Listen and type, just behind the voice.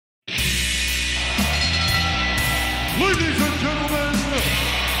Ladies and gentlemen,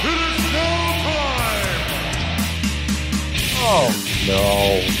 it is now time! Oh,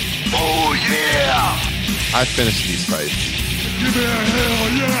 no. Oh, yeah! I finished these fights. Give me a hell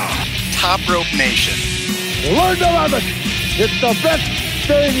yeah! Top Rope Nation. Learn to love it. It's the best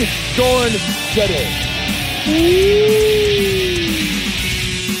thing going today.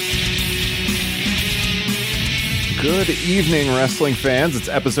 Good evening, wrestling fans. It's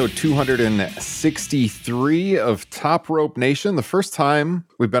episode 263 of Top Rope Nation. The first time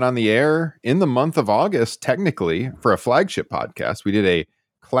we've been on the air in the month of August, technically, for a flagship podcast. We did a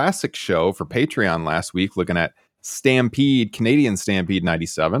classic show for Patreon last week looking at Stampede, Canadian Stampede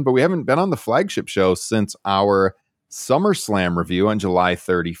 97, but we haven't been on the flagship show since our SummerSlam review on July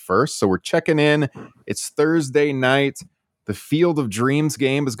 31st. So we're checking in. It's Thursday night. The Field of Dreams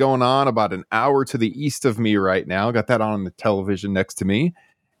game is going on about an hour to the east of me right now. Got that on the television next to me.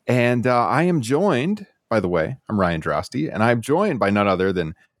 And I am joined, by the way, I'm Ryan Drosty, and I'm joined by none other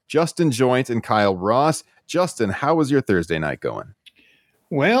than Justin Joint and Kyle Ross. Justin, how was your Thursday night going?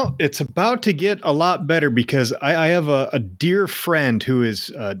 Well, it's about to get a lot better because I have a dear friend who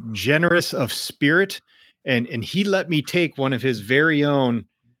is generous of spirit, and he let me take one of his very own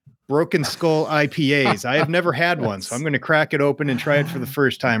Broken Skull IPAs. I have never had one, so I'm going to crack it open and try it for the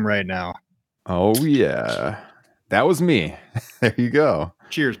first time right now. Oh, yeah. That was me. There you go.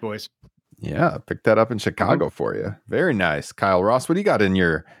 Cheers, boys. Yeah, picked that up in Chicago for you. Very nice. Kyle Ross, what do you got in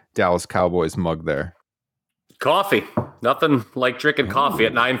your Dallas Cowboys mug there? Coffee. Nothing like drinking coffee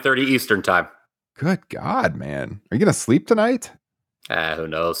at 9:30 Eastern time. Good God, man. Are you going to sleep tonight? Who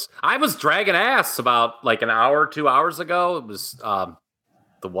knows? I was dragging ass about like an hour, 2 hours ago. It was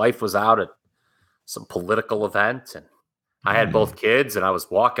the wife was out at some political event, and I had both kids, and I was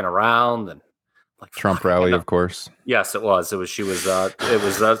walking around and like Trump rally, of course. Yes, it was. She was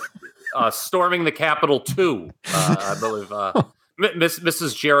storming the Capitol 2. I believe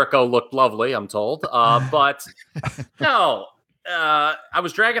Mrs. Jericho looked lovely, I'm told. But no, I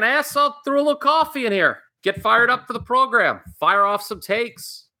was dragging ass, so threw a little coffee in here. Get fired up for the program. Fire off some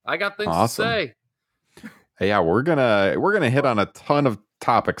takes. I got things to say. Hey, yeah, we're gonna hit on a ton of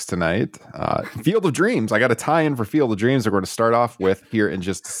topics tonight. Field of Dreams. I got a tie-in for Field of Dreams. We're going to start off with here in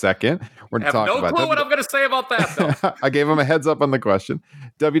just a second. We're going to talk about. No clue what I'm going to say about that, though. I gave him a heads up on the question.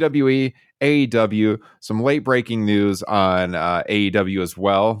 WWE, AEW, some late breaking news on AEW as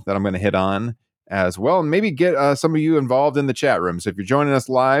well that I'm going to hit on as well, and maybe get some of you involved in the chat room. So if you're joining us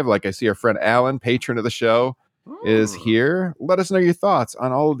live, like I see our friend Alan, patron of the show, is here. Let us know your thoughts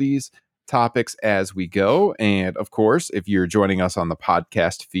on all of these topics as we go. And of course, if you're joining us on the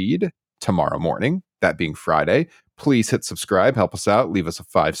podcast feed tomorrow morning, that being Friday, please hit subscribe, help us out, leave us a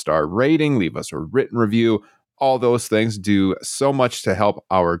 5-star rating, leave us a written review. All those things do so much to help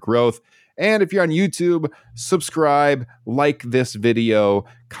our growth. And if you're on YouTube, subscribe, like this video,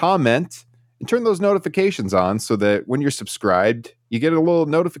 comment, and turn those notifications on so that when you're subscribed, you get a little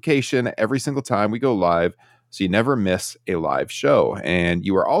notification every single time we go live, so you never miss a live show. And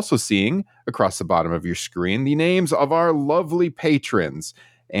you are also seeing across the bottom of your screen the names of our lovely patrons.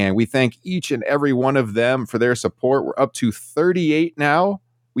 And we thank each and every one of them for their support. We're up to 38 now.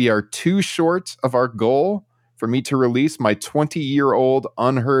 We are 2 short of our goal for me to release my 20-year-old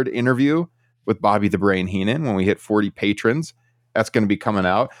unheard interview with Bobby the Brain Heenan when we hit 40 patrons. That's going to be coming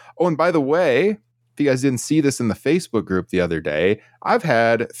out. Oh, and by the way, if you guys didn't see this in the Facebook group the other day, I've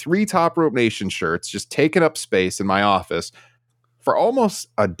had 3 Top Rope Nation shirts just taking up space in my office for almost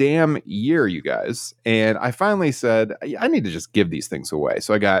a damn year, you guys. And I finally said, I need to just give these things away.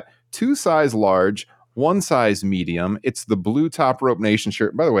 So I got 2 size large, 1 size medium. It's the blue Top Rope Nation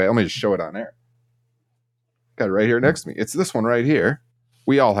shirt. By the way, let me just show it on there. Got it right here next to me. It's this one right here.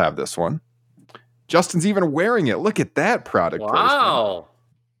 We all have this one. Justin's even wearing it. Look at that product placement. Wow.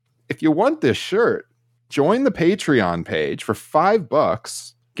 If you want this shirt, join the Patreon page for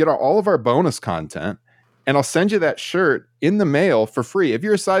 $5, get all of our bonus content, and I'll send you that shirt in the mail for free if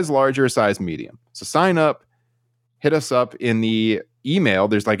you're a size large or a size medium. So sign up, hit us up in the email.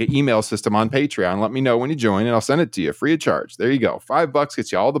 There's like an email system on Patreon. Let me know when you join, and I'll send it to you free of charge. There you go. $5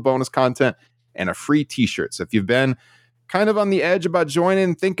 gets you all the bonus content and a free t-shirt. So if you've been kind of on the edge about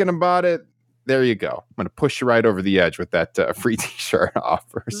joining, thinking about it, there you go. I'm going to push you right over the edge with that free t-shirt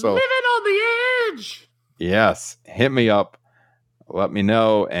offer. So living on the edge. Yes, hit me up. Let me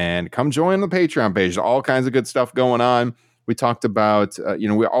know and come join the Patreon page. All kinds of good stuff going on. We talked about,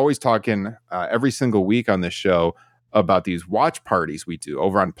 we're always talking every single week on this show about these watch parties we do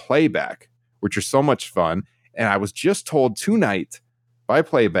over on Playback, which are so much fun. And I was just told tonight by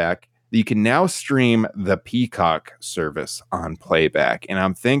Playback that you can now stream the Peacock service on Playback. And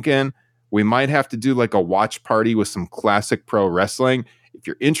I'm thinking, We might have to do like a watch party with some classic pro wrestling. If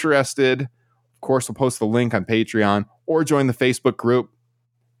you're interested, of course, we'll post the link on Patreon or join the Facebook group.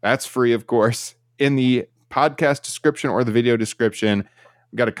 That's free, of course, in the podcast description or the video description.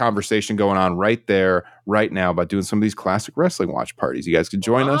 We've got a conversation going on right there, right now, about doing some of these classic wrestling watch parties. You guys can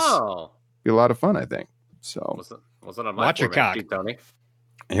join us. Be a lot of fun, I think. So wasn't on my watch your cock, Tony.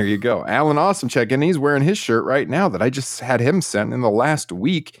 Here you go. Alan Awesome check-in. He's wearing his shirt right now that I just had him sent in the last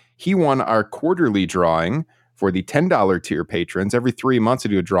week. He won our quarterly drawing for the $10 tier patrons. Every 3 months, I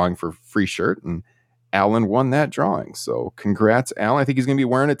do a drawing for a free shirt, and Alan won that drawing. So congrats, Alan. I think he's going to be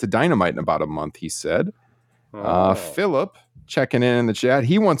wearing it to Dynamite in about a month, he said. Philip checking in the chat.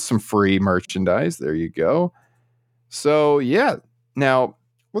 He wants some free merchandise. There you go. So, yeah. Now,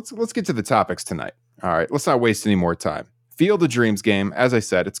 let's get to the topics tonight. All right. Let's not waste any more time. Field of Dreams game, as I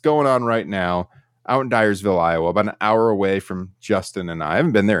said, it's going on right now out in Dyersville, Iowa, about an hour away from Justin and I.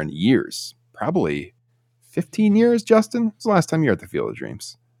 haven't been there in years, probably 15 years, Justin. When's the last time you were at the Field of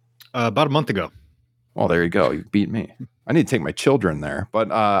Dreams? About a month ago. Well, there you go. You beat me. I need to take my children there.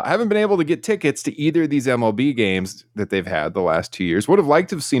 But I haven't been able to get tickets to either of these MLB games that they've had the last 2 years. Would have liked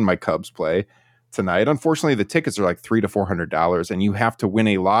to have seen my Cubs play tonight. Unfortunately, the tickets are like $300 to $400, and you have to win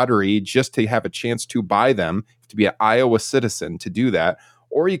a lottery just to have a chance to buy them. You have to be an Iowa citizen to do that.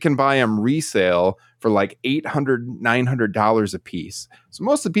 Or you can buy them resale for like $800, $900 a piece. So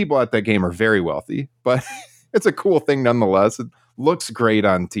most of the people at that game are very wealthy, but it's a cool thing nonetheless. It looks great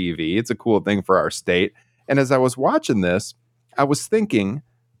on TV. It's a cool thing for our state. And as I was watching this, I was thinking,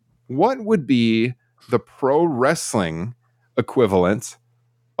 what would be the pro wrestling equivalent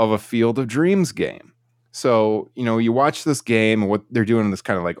of a Field of Dreams game? So, you watch this game and what they're doing in this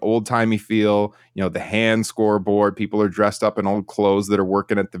kind of like old timey feel, the hand scoreboard, people are dressed up in old clothes that are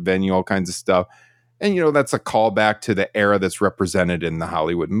working at the venue, all kinds of stuff. And, that's a callback to the era that's represented in the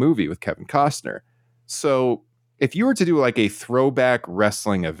Hollywood movie with Kevin Costner. So if you were to do like a throwback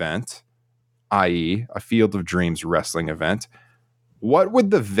wrestling event, i.e. a Field of Dreams wrestling event, what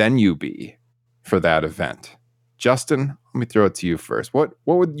would the venue be for that event? Justin, let me throw it to you first. What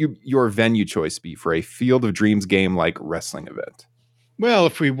would your venue choice be for a Field of Dreams game like wrestling event? Well,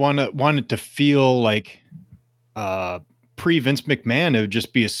 if we want it to feel like pre Vince McMahon, it would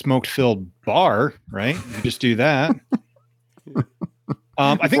just be a smoke-filled bar, right? You just do that.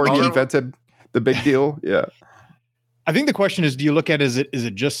 I think before he invented the big deal. Yeah. I think the question is, do you look at is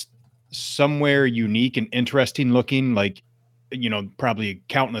it just somewhere unique and interesting looking, like, probably a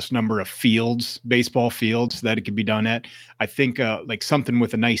countless number of fields, baseball fields that it could be done at. I think like something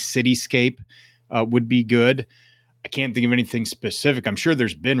with a nice cityscape would be good. I can't think of anything specific. I'm sure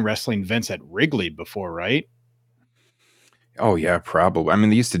there's been wrestling events at Wrigley before, right? Oh, yeah, probably. I mean,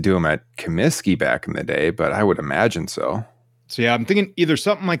 they used to do them at Comiskey back in the day, but I would imagine so. So, yeah, I'm thinking either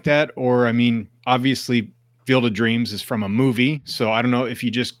something like that, or, I mean, obviously Field of Dreams is from a movie. So I don't know if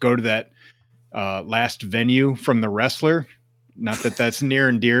you just go to that last venue from The Wrestler. Not that that's near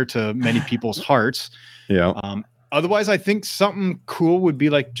and dear to many people's hearts. Yeah. Otherwise, I think something cool would be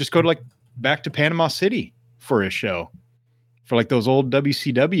like just go to like back to Panama City for a show, for like those old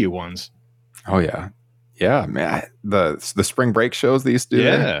WCW ones. Oh yeah, yeah, man. The spring break shows they used to do.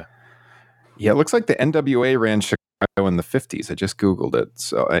 Yeah, yeah. It looks like the NWA ran Chicago in the 50s. I just googled it.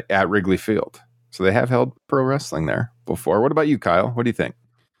 So at Wrigley Field, so they have held pro wrestling there before. What about you, Kyle? What do you think?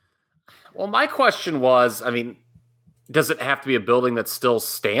 Well, my question was, I mean, does it have to be a building that's still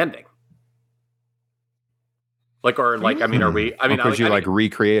standing? Like, or like, I mean, are we? I mean, could you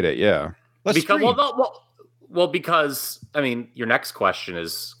recreate it? Yeah. Because I mean, your next question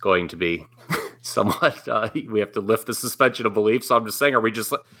is going to be somewhat. We have to lift the suspension of belief. So I'm just saying, are we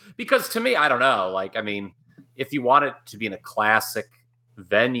just because to me, I don't know. Like, I mean, if you want it to be in a classic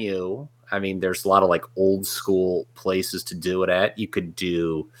venue, I mean, there's a lot of like old school places to do it at. You could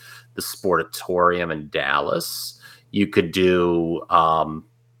do the Sportatorium in Dallas. You could do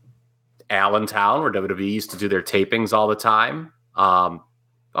Allentown, where WWE used to do their tapings all the time. Oh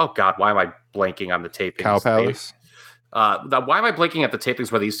God, why am I blanking on the tapings? Cow Palace. Why am I blanking at the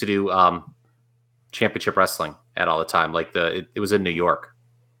tapings where they used to do championship wrestling at all the time? Like it was in New York.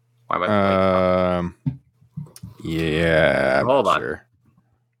 Why am I blanking? Yeah. Hold on. Sure.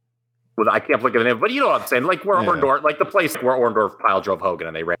 Well, I can't think of the name, but you know what I'm saying. Like where Orndorff, like the place where Orndorff pile drove Hogan,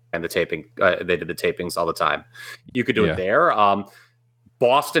 and they ran the taping. They did the tapings all the time. You could do it there.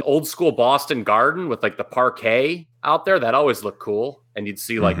 Boston, old school Boston Garden with like the parquet out there. That always looked cool. And you'd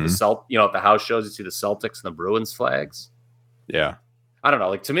see like at the house shows, you'd see the Celtics and the Bruins flags. Yeah. I don't know.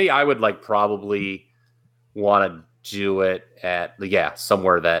 Like to me, I would like probably want to do it at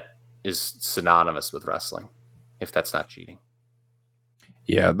somewhere that is synonymous with wrestling, if that's not cheating.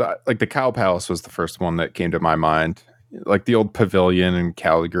 Yeah, like the Cow Palace was the first one that came to my mind. Like the old pavilion in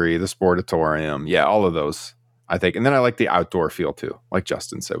Calgary, the Sportatorium. Yeah, all of those, I think. And then I like the outdoor feel too, like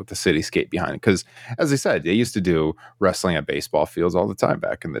Justin said, with the cityscape behind it. Because as I said, they used to do wrestling at baseball fields all the time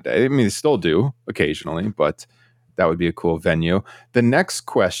back in the day. I mean, they still do occasionally, but that would be a cool venue. The next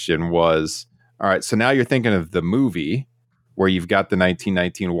question was, all right, so now you're thinking of the movie where you've got the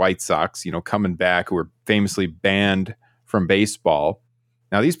 1919 White Sox, coming back, who were famously banned from baseball.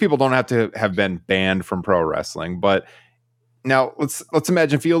 Now, these people don't have to have been banned from pro wrestling, but now let's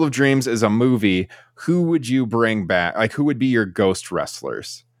imagine Field of Dreams is a movie. Who would you bring back? Like, who would be your ghost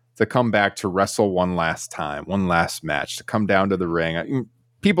wrestlers to come back to wrestle one last time, one last match, to come down to the ring?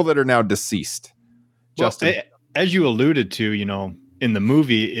 People that are now deceased. Well, Justin, as you alluded to, in the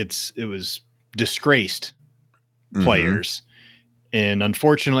movie, it was disgraced players, and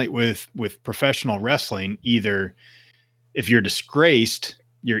unfortunately, with professional wrestling, either if you're disgraced,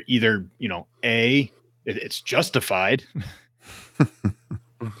 you're either it's justified,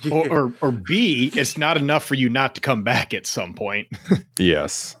 or B, it's not enough for you not to come back at some point.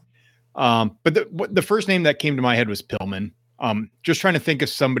 Yes. But the first name that came to my head was Pillman. Just trying to think of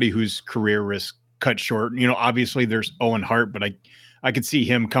somebody whose career was cut short. Obviously there's Owen Hart, but I could see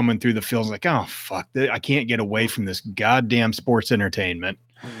him coming through the fields like, oh fuck, I can't get away from this goddamn sports entertainment.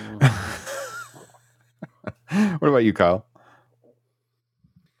 What about you, Kyle?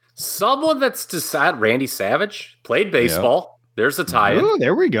 Someone that's decided. Randy Savage played baseball. Yeah. There's a tie-in. Oh,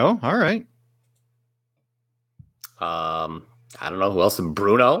 there we go. All right. I don't know who else.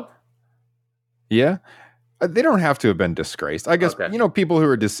 Bruno. Yeah. They don't have to have been disgraced. I guess, people who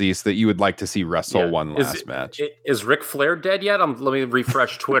are deceased that you would like to see wrestle one last match. Is Ric Flair dead yet? Let me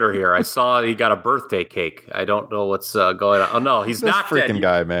refresh Twitter here. I saw he got a birthday cake. I don't know what's going on. Oh, no, he's not freaking dead.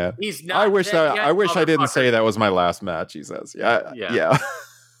 Guy, man. He's not I wish dead yet, I wish I didn't say that was my last match, he says. Yeah.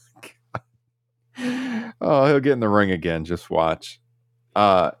 Oh, he'll get in the ring again. Just watch.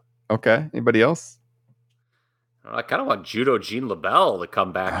 Okay. Anybody else? I kind of want Judo Gene LaBelle to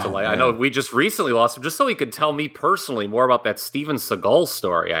come back to life. Man. I know we just recently lost him, just so he could tell me personally more about that Steven Seagal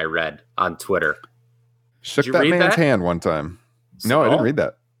story I read on Twitter. Shook that man's hand one time. Seagal? No, I didn't read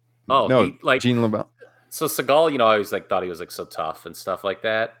that. Oh, no, Gene LaBelle. So Seagal, I always thought he was so tough and stuff like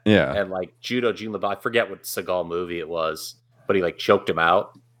that. Yeah. And Judo Gene LaBelle, I forget what Seagal movie it was, but he choked him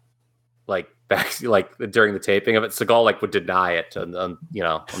out. Back during the taping of it, Seagal would deny it,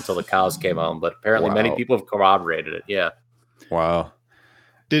 until the cows came home. But apparently, many people have corroborated it. Yeah. Wow.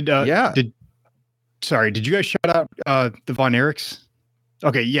 Did you guys shout out the Von Erichs?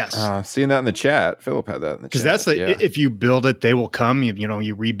 Okay. Yes. Seeing that in the chat, Philip had that in the chat. Because that's if you build it, they will come.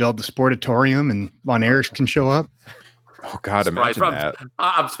 You rebuild the Sportatorium, and Von Erichs can show up. Oh God! Imagine that.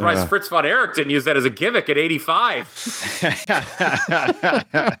 I'm surprised Fritz Von Erich didn't use that as a gimmick at 85.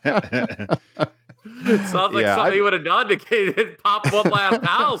 It sounds like something he would have done to pop one last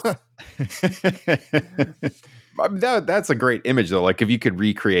house. That's a great image, though. If you could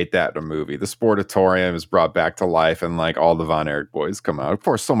recreate that in a movie, the Sportatorium is brought back to life, and all the Von Erich boys come out. Of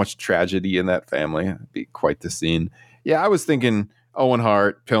course, so much tragedy in that family. It'd be quite the scene. Yeah, I was thinking Owen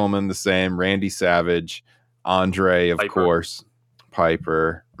Hart, Pillman, the same, Randy Savage. Andre, of course,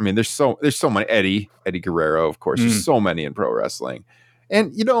 Piper. I mean, there's so many. Eddie Guerrero, of course. There's so many in pro wrestling,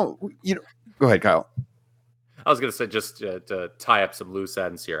 and go ahead, Kyle. I was going to say just to tie up some loose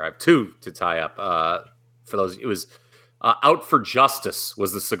ends here. I have two to tie up. For those, it was Out for Justice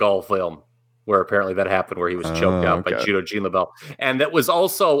was the Seagal film where apparently that happened, where he was choked out by Judo Gene LaBelle, and that was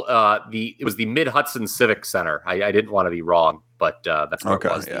also it was the Mid Hudson Civic Center. I didn't want to be wrong, but that's what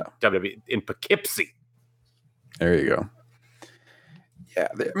it was. Yeah. The WWE in Poughkeepsie. There you go. Yeah,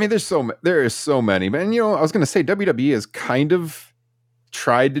 there is so many, man. I was going to say WWE has kind of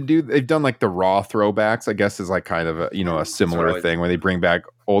tried to do. They've done the Raw throwbacks, I guess, is kind of a similar thing where they bring back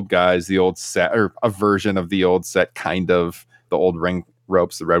old guys, the old set, or a version of the old set, kind of the old ring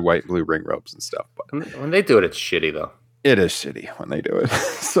ropes, the red, white, blue ring ropes and stuff. But when they do it, it's shitty though. It is shitty when they do it.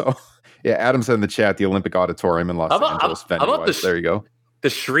 So yeah, Adam said in the chat, the Olympic Auditorium in Los Angeles. There you go. The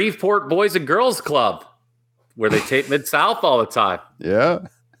Shreveport Boys and Girls Club, where they tape Mid-South all the time. Yeah.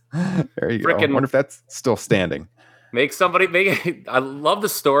 There you go. I wonder if that's still standing. I love the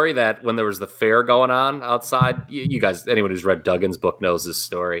story that when there was the fair going on outside, you guys, anyone who's read Duggan's book knows this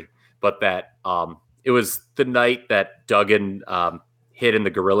story, but that it was the night that Duggan hid in the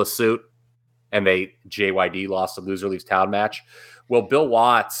gorilla suit and JYD lost a loser leaves town match. Well, Bill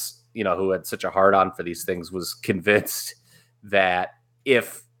Watts, who had such a hard on for these things, was convinced that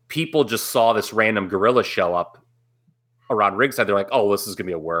if people just saw this random gorilla show up around ringside, they're like, oh, this is going to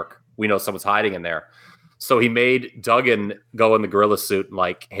be a work. We know someone's hiding in there. So he made Duggan go in the gorilla suit and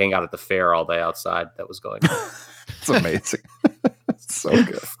like hang out at the fair all day outside. That was going on. It's amazing. It's so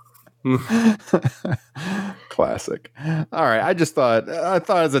good. Classic. All right. I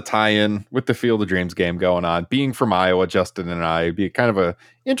thought as a tie-in with the Field of Dreams game going on, being from Iowa, Justin and I, it'd be kind of a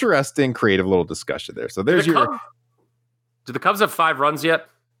interesting, creative little discussion there. So there's do the Cubs have 5 runs yet?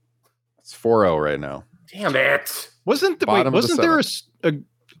 It's 4-0 right now. Damn it. Wasn't there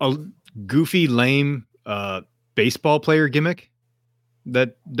a goofy, lame baseball player gimmick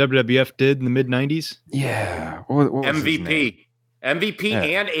that WWF did in the mid-90s? Yeah. What was MVP. MVP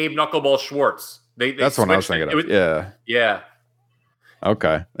and Abe Knuckleball Schwartz. That's what I was thinking of. Yeah.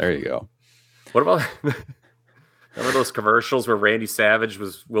 Okay. There you go. What about... Remember those commercials where Randy Savage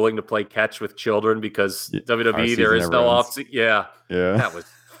was willing to play catch with children because WWE, there is no off-season? Yeah. That was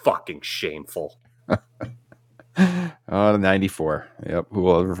fucking shameful. 94. Yep. Who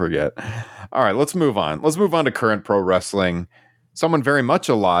will ever forget? All right, let's move on. Let's move on to current pro wrestling. Someone very much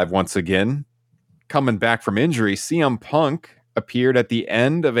alive once again, coming back from injury. CM Punk appeared at the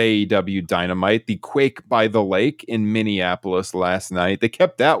end of AEW Dynamite, the Quake by the Lake in Minneapolis last night. They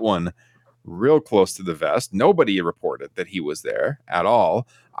kept that one real close to the vest. Nobody reported that he was there at all.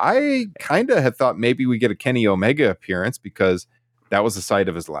 I kind of had thought maybe we get a Kenny Omega appearance because that was the site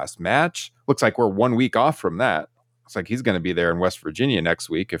of his last match. Looks like we're 1 week off from that. Looks like he's going to be there in West Virginia next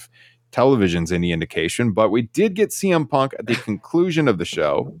week if television's any indication. But we did get CM Punk at the conclusion of the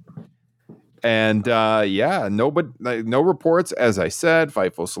show. And no reports, as I said.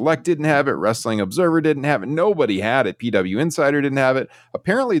 Fightful Select didn't have it. Wrestling Observer didn't have it. Nobody had it. PW Insider didn't have it.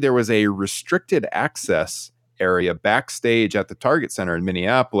 Apparently, there was a restricted access area backstage at the Target Center in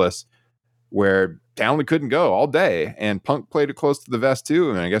Minneapolis where Townley couldn't go all day. And Punk played it close to the vest,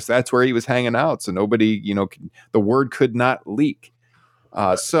 too. And I guess that's where he was hanging out. So nobody, the word could not leak.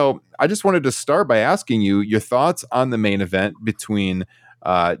 So I just wanted to start by asking you your thoughts on the main event between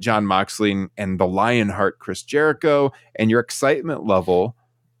Jon Moxley and the Lionheart Chris Jericho, and your excitement level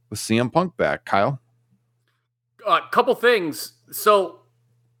with CM Punk back. Kyle? A couple things. So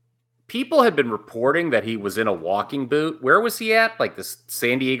people had been reporting that he was in a walking boot. Where was he at? Like this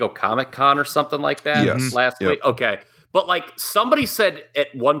San Diego Comic-Con or something like that? Yes. Last week? Okay. But like somebody said at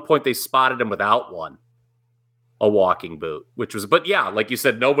one point they spotted him without one. A walking boot, but yeah, like you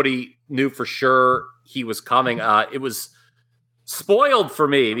said, nobody knew for sure he was coming. It was spoiled for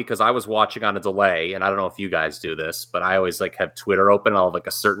me because I was watching on a delay, and I don't know if you guys do this, but I always like have Twitter open. I'll have like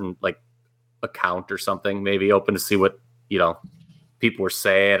a certain like account or something maybe open to see what people were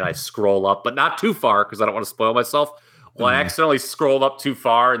saying. I scroll up, but not too far because I don't want to spoil myself. Well, I accidentally scrolled up too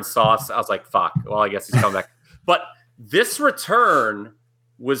far and saw. I was like, "Fuck!" Well, I guess he's coming back. But this return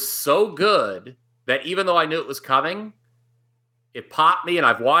was so good that even though I knew it was coming, it popped me, and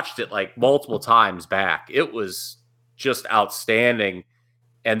I've watched it like multiple times back. It was just outstanding,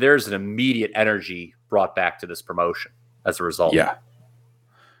 and there's an immediate energy brought back to this promotion as a result. Yeah,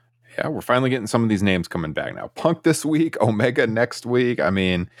 we're finally getting some of these names coming back now. Punk this week, Omega next week. I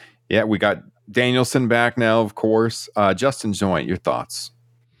mean, yeah, we got Danielson back now, of course. Justin Joint, your thoughts?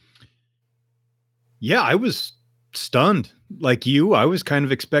 Yeah, I was stunned. Like you, I was kind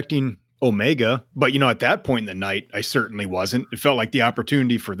of expecting Omega, but at that point in the night, I certainly wasn't. It felt like the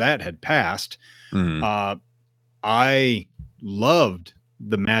opportunity for that had passed. I loved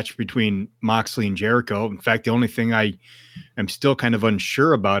the match between Moxley and Jericho. In fact, the only thing I am still kind of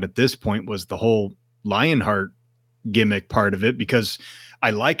unsure about at this point was the whole Lionheart gimmick part of it, because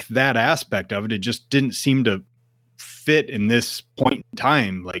I like that aspect of it. It just didn't seem to fit in this point in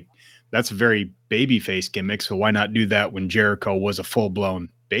time. Like, that's a very babyface gimmick, so why not do that when Jericho was a full-blown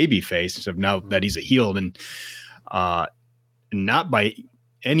babyface? So now that he's a heel, and not by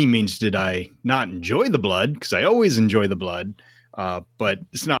any means did I not enjoy the blood, because I always enjoy the blood, but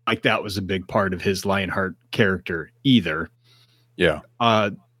it's not like that was a big part of his Lionheart character either. Yeah.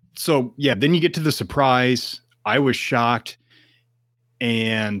 So yeah, then you get to the surprise. I was shocked,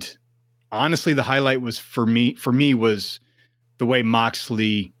 and honestly, the highlight was for me was the way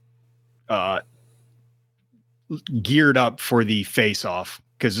Moxley geared up for the face-off,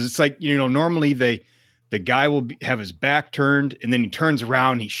 because it's like, normally the guy will have his back turned, and then he turns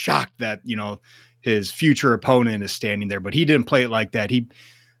around, he's shocked that his future opponent is standing there, but he didn't play it like that. He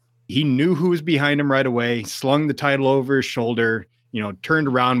knew who was behind him right away, slung the title over his shoulder, turned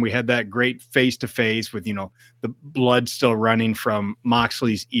around. We had that great face-to-face with the blood still running from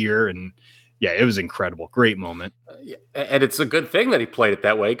Moxley's ear, and yeah, it was incredible. Great moment. And it's a good thing that he played it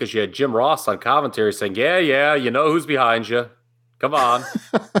that way, because you had Jim Ross on commentary saying, yeah, you know who's behind you. Come on.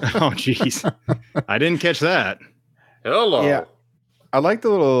 Oh, geez. I didn't catch that. Hello. Yeah. I like the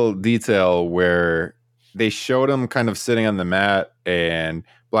little detail where they showed him kind of sitting on the mat, and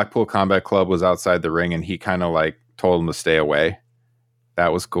Blackpool Combat Club was outside the ring, and he kind of like told him to stay away.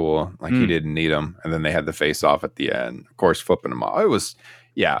 That was cool. Like he didn't need him. And then they had the face off at the end, of course, flipping him off. It was,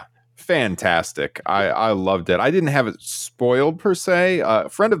 fantastic. I loved it. I didn't have it spoiled per se. A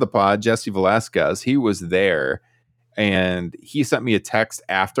friend of the pod, Jesse Velasquez, he was there, and he sent me a text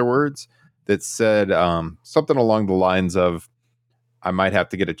afterwards that said something along the lines of, I might have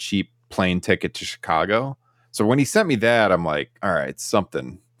to get a cheap plane ticket to Chicago. So when he sent me that, I'm like, all right,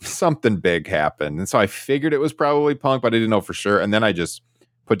 something big happened. And so I figured it was probably Punk, but I didn't know for sure. And then I just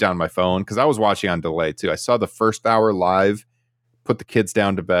put down my phone because I was watching on delay too. I saw the first hour live, put the kids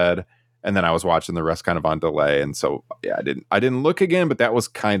down to bed, and then I was watching the rest kind of on delay. And so I didn't look again, but that was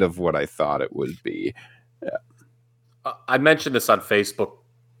kind of what I thought it would be. Yeah. I mentioned this on Facebook.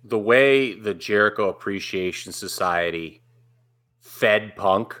 The way the Jericho Appreciation Society fed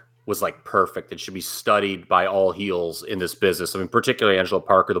Punk was like perfect. It should be studied by all heels in this business. I mean, particularly Angelo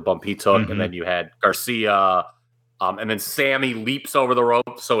Parker, the bump he took, and then you had Garcia, and then Sammy leaps over the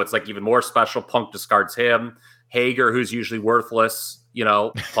rope, so it's like even more special. Punk discards him. Hager, who's usually worthless,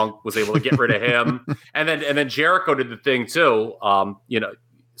 Punk was able to get rid of him, and then Jericho did the thing too.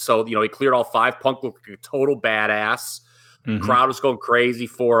 So he cleared all 5. Punk looked like a total badass. Crowd was going crazy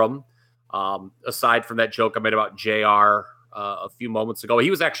for him. Aside from that joke I made about JR a few moments ago,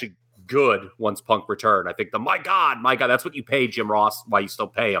 he was actually good once Punk returned. I think my God, that's what you pay Jim Ross, why you still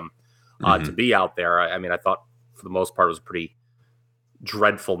pay him to be out there. I mean, I thought for the most part it was a pretty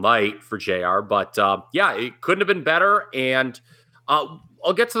dreadful night for JR, but it couldn't have been better. And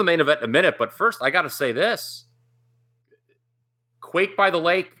I'll get to the main event in a minute, but first I got to say this. Quake by the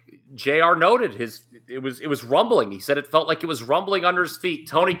Lake, JR noted it was rumbling. He said it felt like it was rumbling under his feet.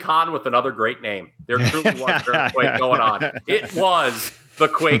 Tony Khan with another great name. There truly was an earthquake going on. It was the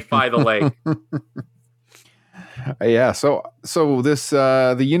Quake by the Lake. Yeah. So this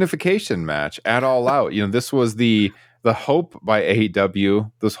the unification match at All Out. This was the hope by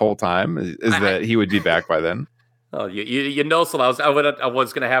AEW this whole time is that he would be back by then. Oh, so I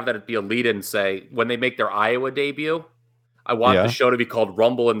was going to have that be a lead in, say when they make their Iowa debut. I want the show to be called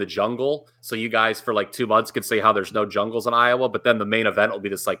Rumble in the Jungle. So you guys for like 2 months could say how there's no jungles in Iowa, but then the main event will be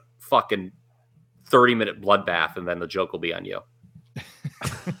this like fucking 30-minute bloodbath, and then the joke will be on you.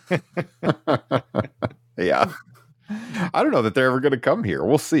 Yeah. I don't know that they're ever going to come here.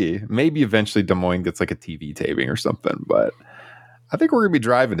 We'll see. Maybe eventually Des Moines gets like a TV taping or something, but I think we're going to be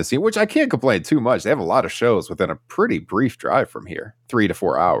driving to see, which I can't complain too much. They have a lot of shows within a pretty brief drive from here, 3 to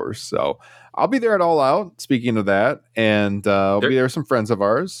 4 hours. So I'll be there at All Out, speaking of that, and I'll be there with some friends of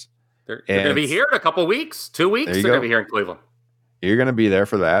ours. They're going to be here in a couple weeks, 2 weeks. They're going to be here in Cleveland. You're going to be there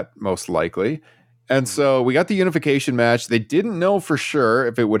for that, most likely. And so we got the unification match. They didn't know for sure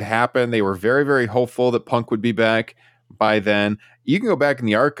if it would happen. They were very, very hopeful that Punk would be back by then. You can go back in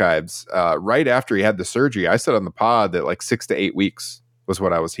the archives right after he had the surgery. I said on the pod that like 6 to 8 weeks was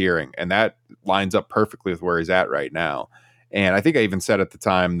what I was hearing. And that lines up perfectly with where he's at right now. And I think I even said at the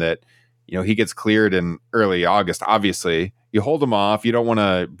time that, he gets cleared in early August. Obviously, you hold him off. You don't want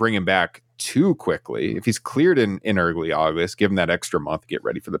to bring him back too quickly. If he's cleared in early August, give him that extra month, get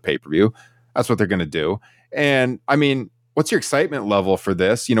ready for the pay-per-view. That's what they're going to do. And I mean, what's your excitement level for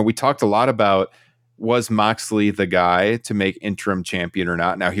this? We talked a lot about, was Moxley the guy to make interim champion or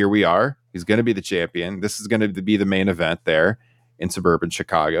not? Now here we are. He's going to be the champion. This is going to be the main event there in suburban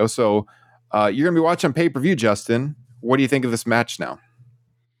Chicago. So you're going to be watching pay-per-view, Justin. What do you think of this match now?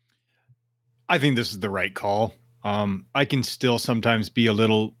 I think this is the right call. I can still sometimes be a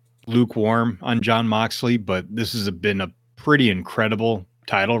little lukewarm on Jon Moxley, but this has been a pretty incredible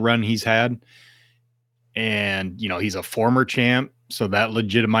title run he's had. And, he's a former champ, so that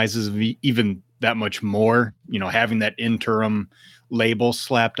legitimizes even that much more, having that interim label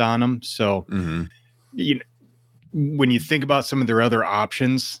slapped on him. So, when you think about some of their other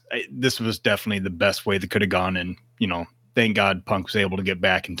options, this was definitely the best way that could have gone. And, thank God Punk was able to get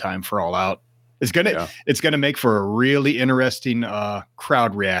back in time for All Out. It's gonna make for a really interesting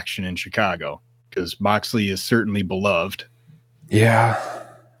crowd reaction in Chicago because Moxley is certainly beloved. Yeah.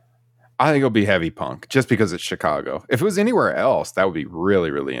 I think it'll be heavy Punk just because it's Chicago. If it was anywhere else, that would be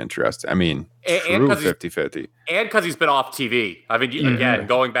really, really interesting. I mean, true 50-50. And because he's been off TV. I mean, again,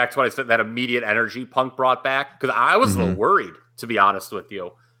 going back to what I said, that immediate energy Punk brought back, because I was a little worried, to be honest with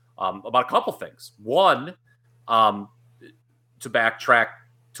you, about a couple things. One, to backtrack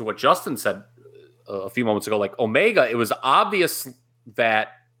to what Justin said a few moments ago, like Omega, it was obvious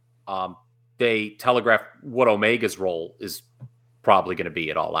that they telegraphed what Omega's role is probably going to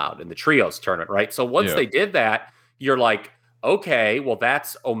be at All Out in the trios tournament, right? So once they did that, you're like, okay, well,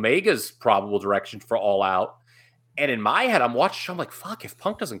 that's Omega's probable direction for All Out. And in my head, I'm watching, I'm like, fuck, if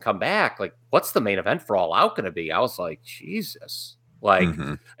Punk doesn't come back, like, what's the main event for All Out going to be? I was like, Jesus. Like,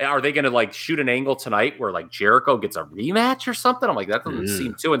 are they going to like shoot an angle tonight where like Jericho gets a rematch or something? I'm like, that doesn't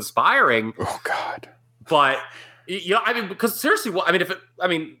seem too inspiring. Oh, God. But, you know, I mean, because seriously,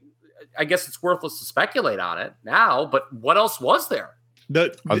 I guess it's worthless to speculate on it now, but what else was there?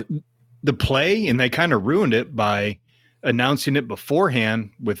 The play, and they kind of ruined it by announcing it beforehand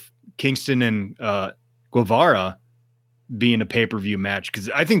with Kingston and Guevara being a pay-per-view match, because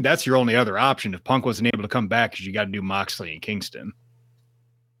I think that's your only other option if Punk wasn't able to come back, because you got to do Moxley and Kingston.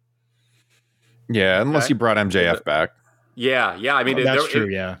 Yeah, unless you brought MJF back. Yeah. I mean, that's true.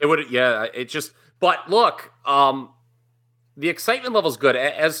 It would. Yeah, it just. But look, the excitement level is good.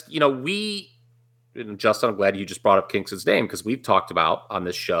 As you know, Justin, I'm glad you just brought up Kingston's name, because we've talked about on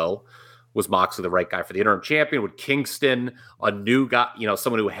this show, was Moxley the right guy for the interim champion? Would Kingston, a new guy, you know,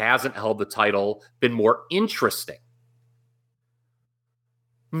 someone who hasn't held the title, been more interesting?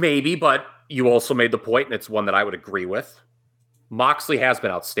 Maybe, but you also made the point, and it's one that I would agree with. Moxley has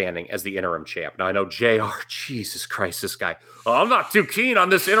been outstanding as the interim champ. Now, I know JR, Jesus Christ, this guy. Oh, I'm not too keen on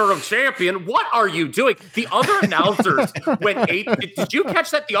this interim champion. What are you doing? The other announcers went ape. Did you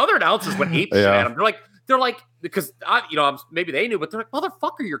catch that? The other announcers went ape shit at him. They're like, because maybe they knew, but they're like,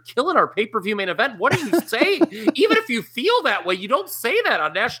 motherfucker, you're killing our pay-per-view main event. What are you saying? Even if you feel that way, you don't say that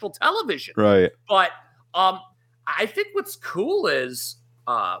on national television. Right. But I think what's cool is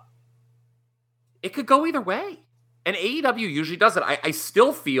it could go either way. And AEW usually does it. I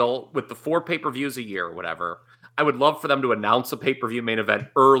still feel with the 4 pay-per-views a year or whatever, I would love for them to announce a pay-per-view main event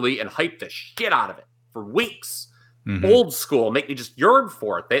early and hype the shit out of it for weeks. Mm-hmm. Old school, make me just yearn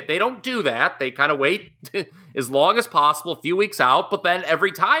for it. They don't do that. They kind of wait as long as possible, a few weeks out. But then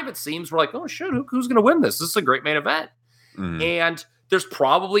every time it seems we're like, oh shit, who's going to win this? This is a great main event. Mm-hmm. And there's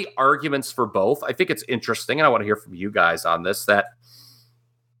probably arguments for both. I think it's interesting, and I want to hear from you guys on this, that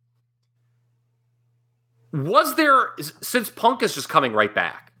was there, since Punk is just coming right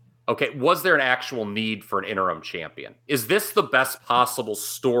back, okay, was there an actual need for an interim champion? Is this the best possible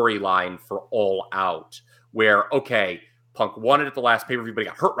storyline for All Out, where, okay, Punk won it at the last pay-per-view, but he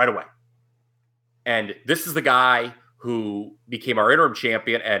got hurt right away. And this is the guy who became our interim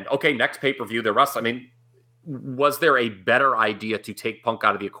champion, and okay, next pay-per-view, they're wrestling. I mean, was there a better idea to take Punk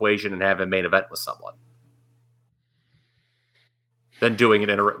out of the equation and have a main event with someone than doing an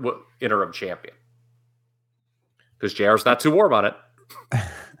interim champion? Because JR's not too warm on it.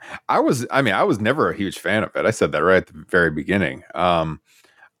 I was never a huge fan of it. I said that right at the very beginning.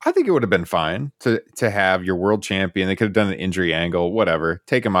 I think it would have been fine to have your world champion. They could have done an injury angle, whatever,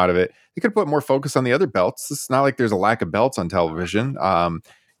 take him out of it. They could have put more focus on the other belts. It's not like there's a lack of belts on television.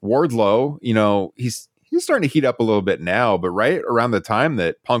 Wardlow, you know, he's starting to heat up a little bit now, but right around the time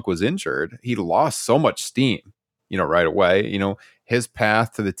that Punk was injured, he lost so much steam, you know, right away. You know, his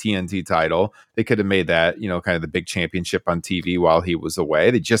path to the TNT title, they could have made that, you know, kind of the big championship on TV while he was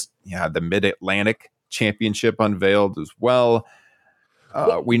away. They just had the Mid-Atlantic Championship unveiled as well.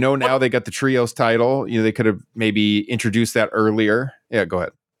 We know now they got the trios title. You know, they could have maybe introduced that earlier. Yeah, go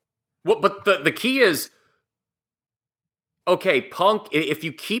ahead. Well, but the key is, okay, Punk, if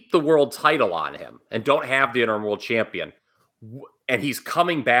you keep the world title on him and don't have the interim world champion, and he's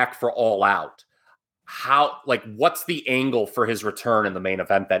coming back for All Out, what's the angle for his return in the main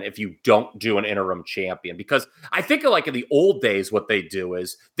event then if you don't do an interim champion? Because I think like in the old days, what they do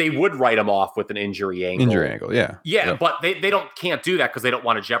is they would write him off with an injury angle. Yeah. Yeah, but they can't do that because they don't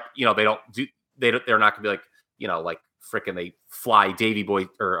want to they're not gonna be like, you know, like freaking they fly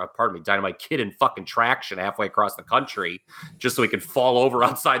Dynamite Kid in fucking traction halfway across the country just so he can fall over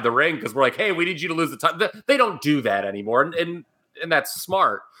outside the ring because we're like, hey, we need you to lose the time. They don't do that anymore, and that's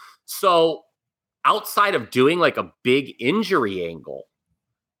smart. So outside of doing like a big injury angle,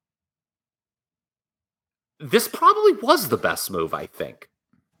 this probably was the best move, I think.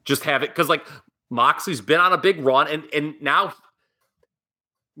 Just have it, because like Moxley's been on a big run, and now,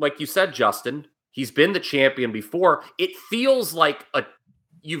 like you said, Justin, he's been the champion before. It feels like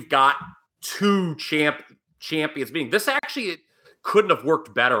you've got 2 champions being. This actually couldn't have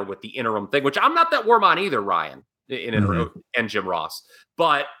worked better with the interim thing, which I'm not that warm on either, Ryan, and Jim Ross.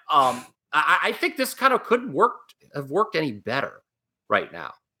 But I think this kind of couldn't have worked any better right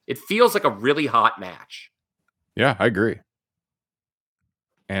now. It feels like a really hot match. Yeah, I agree.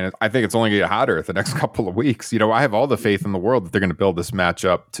 And I think it's only going to get hotter the next couple of weeks. You know, I have all the faith in the world that they're going to build this match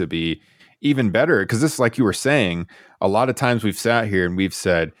up to be even better. Because this, like you were saying, a lot of times we've sat here and we've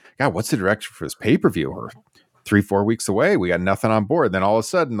said, God, what's the direction for this pay-per-view? Or 3-4 weeks away. We got nothing on board. Then all of a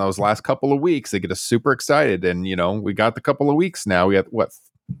sudden, those last couple of weeks, they get us super excited. And, we got the couple of weeks now. We got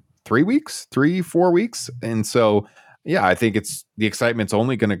 3-4 weeks. And so, yeah, I think the excitement's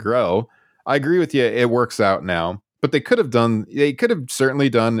only going to grow. I agree with you. It works out now, but they could have certainly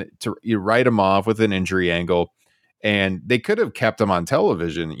done to write him off with an injury angle. And they could have kept him on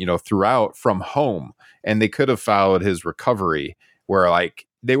television, throughout from home. And they could have followed his recovery where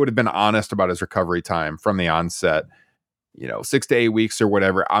they would have been honest about his recovery time from the onset, 6 to 8 weeks or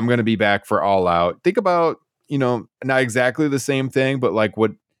whatever. I'm going to be back for All Out. Think about, not exactly the same thing, but like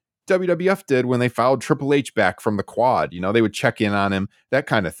what WWF did when they followed Triple H back from the quad. They would check in on him, that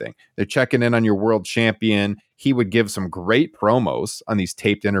kind of thing. They're checking in on your world champion. He would give some great promos on these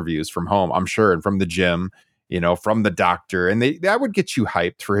taped interviews from home, I'm sure, and from the gym, from the doctor. And that would get you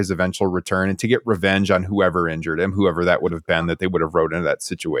hyped for his eventual return and to get revenge on whoever injured him, whoever that would have been that they would have wrote into that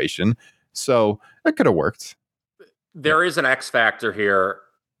situation. So that could have worked. There is an X factor here.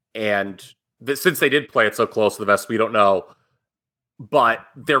 And since they did play it so close to the vest, we don't know. But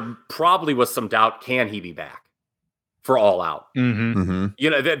there probably was some doubt, can he be back for All Out? Mm-hmm.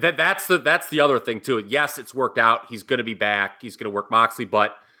 Mm-hmm. That's the other thing too. Yes, it's worked out. He's going to be back. He's going to work Moxley,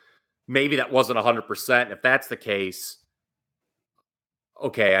 but maybe that wasn't 100%. If that's the case,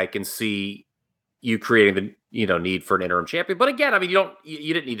 okay, I can see you creating the need for an interim champion. But again, I mean,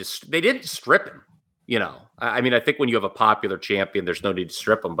 you didn't need to. They didn't strip him. I mean, I think when you have a popular champion, there's no need to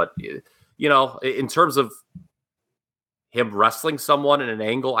strip him. But in terms of him wrestling someone in an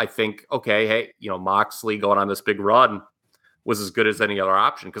angle, I think, okay, hey, Moxley going on this big run was as good as any other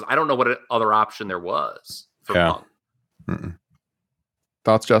option, because I don't know what other option there was for Punk. Mm-mm.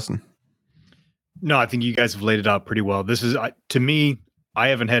 Thoughts, Justin? No, I think you guys have laid it out pretty well. This is, to me, I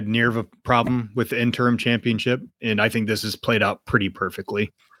haven't had near of a problem with the interim championship, and I think this is played out pretty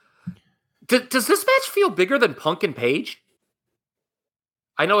perfectly. Does this match feel bigger than Punk and Page?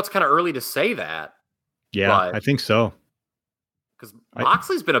 I know it's kind of early to say that. Yeah, I think so. Because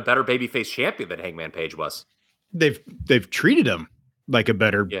Moxley's been a better babyface champion than Hangman Page was. They've treated him like a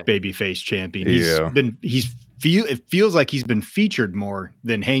better babyface champion. It feels like he's been featured more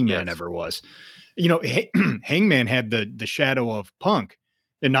than Hangman ever was. Hangman had the shadow of Punk,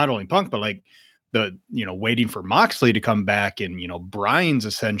 and not only Punk, but like waiting for Moxley to come back, and Bryan's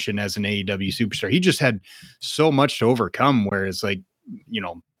ascension as an AEW superstar. He just had so much to overcome, whereas the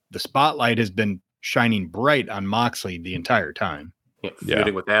spotlight has been shining bright on Moxley the entire time.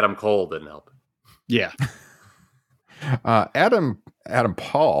 Feuding with Adam Cole didn't help. Yeah. Adam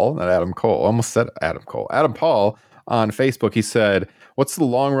Paul, not Adam Cole, almost said Adam Cole. Adam Paul on Facebook, he said, "What's the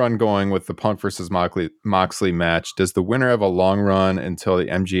long run going with the Punk versus Moxley match? Does the winner have a long run until the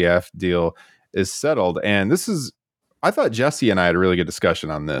MGF deal is settled?" And I thought Jesse and I had a really good discussion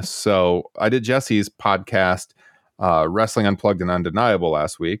on this. So I did Jesse's podcast, Wrestling Unplugged and Undeniable,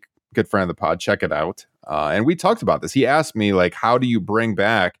 last week. Good friend of the pod, check it out. And we talked about this. He asked me, how do you bring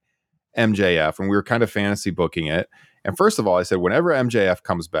back MJF? And we were kind of fantasy booking it. And first of all, I said, whenever MJF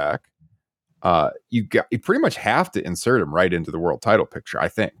comes back, you pretty much have to insert him right into the world title picture, I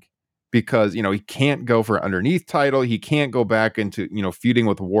think. Because, he can't go for an underneath title. He can't go back into, feuding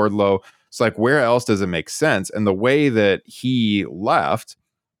with Wardlow. It's where else does it make sense? And the way that he left,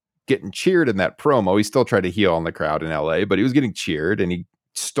 getting cheered in that promo, he still tried to heel on the crowd in LA, but he was getting cheered and he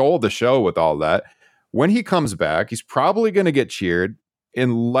stole the show with all that. When he comes back, he's probably going to get cheered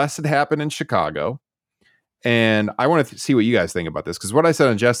unless it happened in Chicago. And I want to see what you guys think about this, because what I said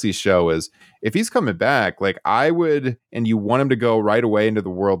on Jesse's show is, if he's coming back, I would, and you want him to go right away into the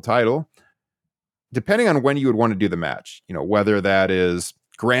world title, depending on when you would want to do the match, whether that is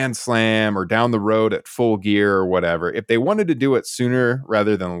Grand Slam or down the road at Full Gear or whatever. If they wanted to do it sooner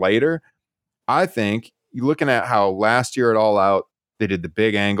rather than later, I think you're looking at how last year at All Out, they did the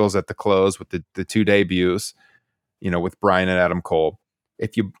big angles at the close with the two debuts, with Bryan and Adam Cole.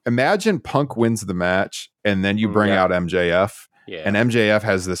 If you imagine Punk wins the match and then you bring out MJF, and MJF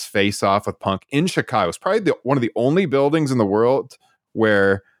has this face off with Punk in Chicago, it's probably one of the only buildings in the world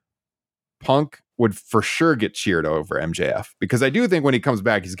where Punk would for sure get cheered over MJF, because I do think when he comes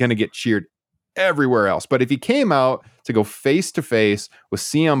back, he's going to get cheered everywhere else. But if he came out to go face to face with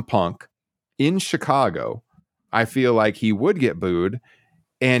CM Punk in Chicago, I feel like he would get booed,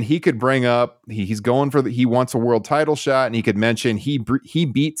 and he could bring up, he wants a world title shot, and he could mention he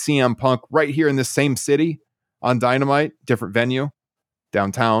beat CM Punk right here in this same city on Dynamite, different venue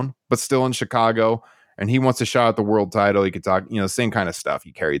downtown, but still in Chicago. And he wants a shot at the world title. He could talk, same kind of stuff.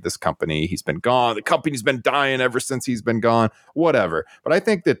 He carried this company. He's been gone. The company's been dying ever since he's been gone, whatever. But I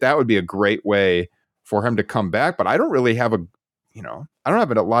think that would be a great way for him to come back. But I don't really have a I don't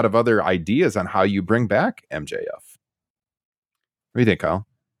have a lot of other ideas on how you bring back MJF. What do you think, Kyle?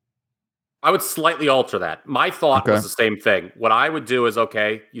 I would slightly alter that. My thought was the same thing. What I would do is,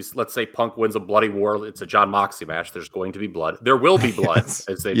 let's say Punk wins a bloody war. It's a John Moxley match. There's going to be blood. There will be blood,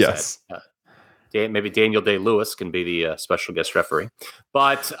 as they've said. Maybe Daniel Day-Lewis can be the special guest referee.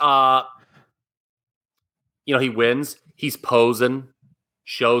 But, he wins. He's posing.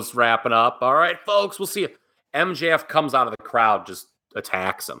 Show's wrapping up. All right, folks, we'll see you. MJF comes out of the crowd, just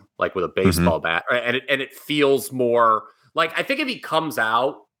attacks him, like with a baseball bat. And it feels more like, I think if he comes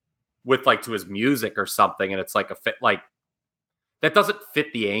out with like to his music or something, and it's like a fit, like that doesn't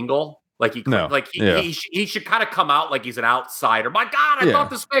fit the angle. Like he should kind of come out like he's an outsider. My God, I thought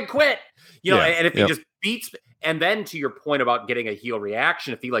this man quit. And if he just beats, and then to your point about getting a heel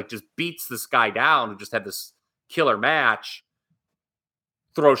reaction, if he like just beats this guy down and just had this killer match,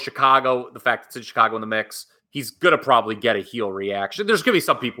 throw Chicago, the fact it's in Chicago in the mix, he's gonna probably get a heel reaction. There's gonna be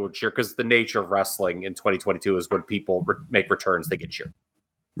some people who cheer because the nature of wrestling in 2022 is when people make returns, they get cheered.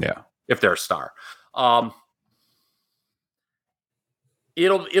 Yeah. If they're a star.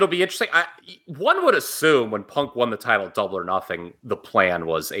 It'll be interesting. One would assume when Punk won the title Double or Nothing, the plan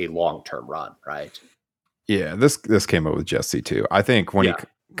was a long-term run, right? Yeah, this came up with Jesse too. I think when he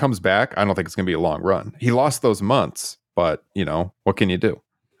comes back, I don't think it's going to be a long run. He lost those months, but what can you do?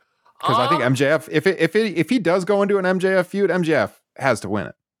 Because I think MJF, if he does go into an MJF feud, MJF has to win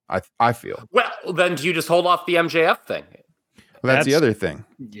it. I feel. Well, then do you just hold off the MJF thing? Well, that's the other thing.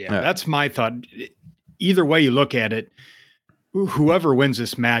 Yeah, that's my thought. Either way you look at it, whoever wins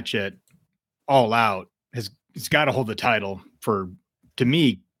this match at All Out has got to hold the title for, to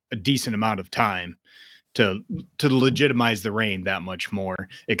me, a decent amount of time to legitimize the reign that much more,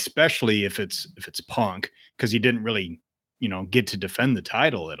 especially if it's Punk, because he didn't really, get to defend the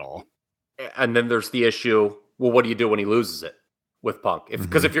title at all. And then there's the issue, well, what do you do when he loses it with Punk?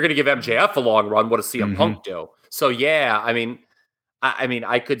 Because if you're going to give MJF a long run, what does CM Punk do? So, yeah, I mean,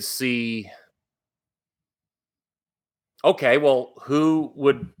 I could see. Okay, well,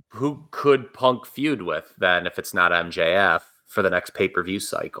 who could Punk feud with then if it's not MJF for the next pay-per-view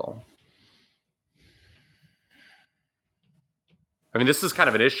cycle? I mean, this is kind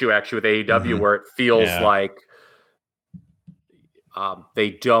of an issue actually with AEW where it feels like they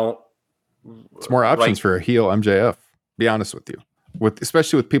don't. It's more options for a heel MJF. Be honest with you.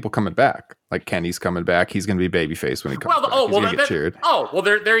 Especially with people coming back, like Kenny's coming back, he's going to be babyface when he comes back. He's going to get cheered.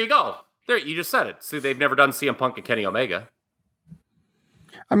 There you go. There, you just said it. See, they've never done CM Punk and Kenny Omega.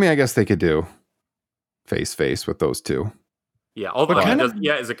 I mean, I guess they could do face with those two. Yeah, although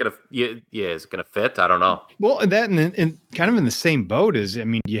is it gonna fit? I don't know. Well, and kind of in the same boat is, I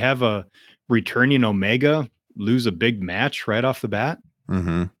mean, you have a returning Omega lose a big match right off the bat.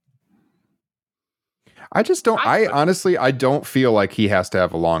 Mm-hmm. I just don't. I honestly don't feel like he has to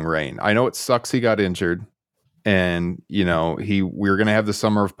have a long reign. I know it sucks he got injured, and we're gonna have the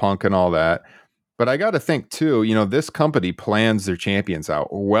Summer of Punk and all that. But I got to think too. This company plans their champions out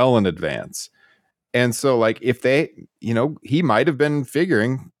well in advance, and so like if they, he might have been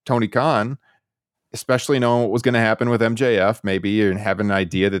figuring Tony Khan, especially knowing what was going to happen with MJF, maybe and having an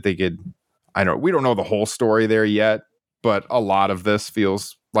idea that they could. We don't know the whole story there yet, but a lot of this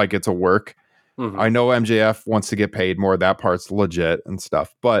feels like it's a work. Mm-hmm. I know MJF wants to get paid more. That part's legit and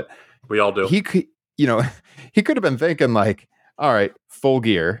stuff, but we all do. He could, he could have been thinking like, all right, Full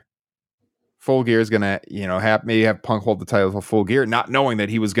Gear is going to, maybe have Punk hold the title for Full Gear, not knowing that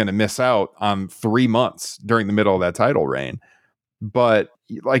he was going to miss out on 3 months during the middle of that title reign. But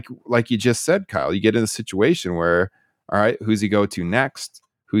like you just said, Kyle, you get in a situation where, all right, who's he go to next?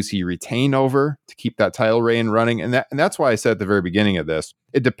 Who's he retain over to keep that title reign running? And that's why I said at the very beginning of this,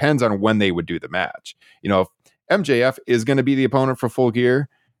 it depends on when they would do the match. If MJF is going to be the opponent for Full Gear,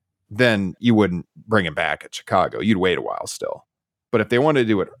 then you wouldn't bring him back at Chicago. You'd wait a while still. But if they wanted to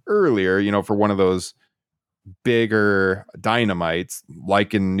do it earlier, for one of those bigger dynamites,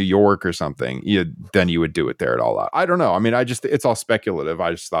 like in New York or something, then you would do it there at All Out. I don't know. I mean, it's all speculative.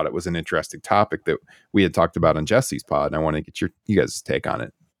 I just thought it was an interesting topic that we had talked about on Jesse's pod, and I want to get you guys' take on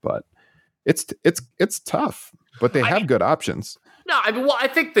it. But it's tough, but they have good options. No, I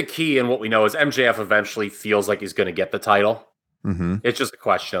think the key in what we know is MJF eventually feels like he's going to get the title. Mm-hmm. It's just a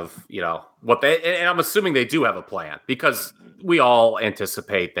question of, what and I'm assuming they do have a plan because we all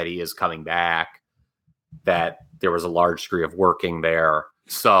anticipate that he is coming back, that there was a large degree of working there.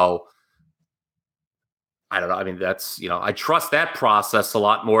 So I don't know. I mean, that's, I trust that process a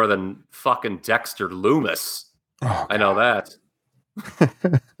lot more than fucking Dexter Loomis. Oh, I know that.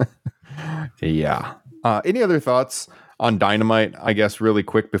 Yeah. Any other thoughts on Dynamite, I guess, really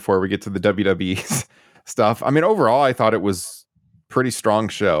quick before we get to the WWE stuff? I mean, overall, I thought it was pretty strong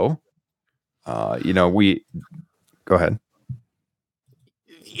show. We go ahead.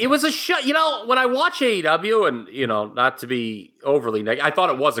 It was a show, when I watch AEW, and, not to be overly negative, I thought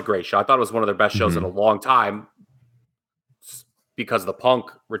it was a great show. I thought it was one of their best shows in a long time because of the Punk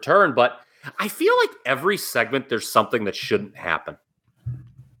return. But I feel like every segment, there's something that shouldn't happen.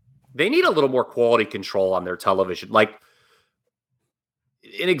 They need a little more quality control on their television. Like,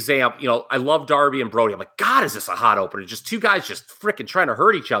 an example, I love Darby and Brody. I'm like, God, is this a hot opener? Just two guys just freaking trying to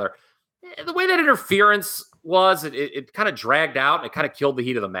hurt each other. The way that interference was, it kind of dragged out and it kind of killed the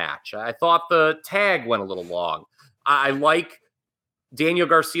heat of the match. I thought the tag went a little long. I like Daniel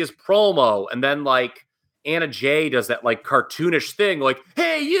Garcia's promo, and then like Anna Jay does that like cartoonish thing, like,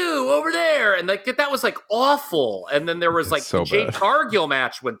 hey, you over there. And like that was like awful. And then there was like the Jade Cargill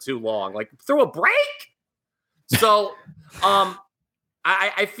match went too long, like through a break. So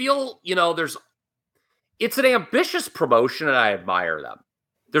I feel, it's an ambitious promotion and I admire them.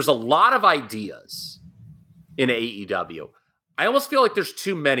 There's a lot of ideas in AEW. I almost feel like there's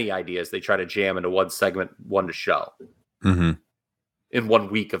too many ideas they try to jam into one segment, one to show in 1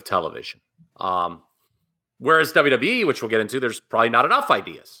 week of television. Whereas WWE, which we'll get into, there's probably not enough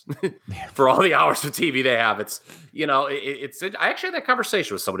ideas for all the hours of TV they have. It's, I actually had that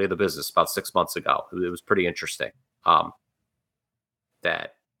conversation with somebody in the business about 6 months ago. It was pretty interesting.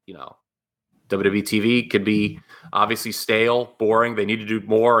 That, WWE TV could be obviously stale, boring. They need to do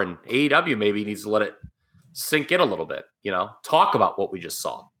more, and AEW maybe needs to let it sink in a little bit, talk about what we just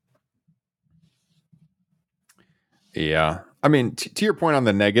saw. Yeah. I mean, to your point on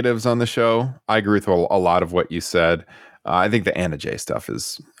the negatives on the show, I agree with a lot of what you said. I think the Anna Jay stuff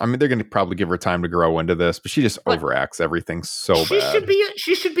is, they're going to probably give her time to grow into this, but she just overacts everything so bad.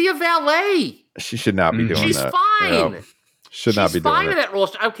 She should be a valet. She should not be doing She's that. Fine. Should not be doing fine it. in that role.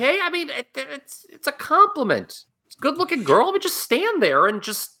 Okay, it's a compliment. It's a good-looking girl, but just stand there and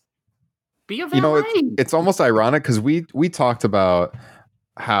just be a valet. It's almost ironic because we talked about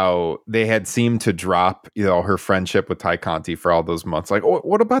how they had seemed to drop, her friendship with Ty Conti for all those months. Like,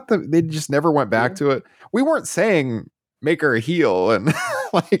 what about they just never went back to it? We weren't saying make her a heel and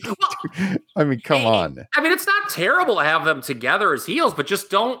come on. It's not terrible to have them together as heels, but just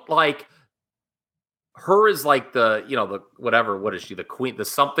don't like. Her is like the whatever. What is she? The queen, the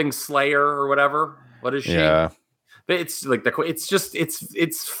something slayer or whatever. What is she? Yeah. But it's like it's just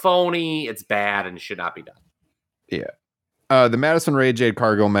it's phony. It's bad and should not be done. Yeah. The Madison Rae Jade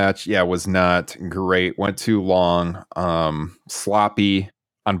Cargill match, was not great. Went too long. Sloppy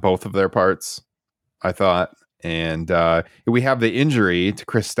on both of their parts, I thought. And we have the injury to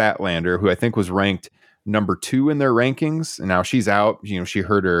Chris Statlander, who I think was ranked number 2 in their rankings, and now she's out. She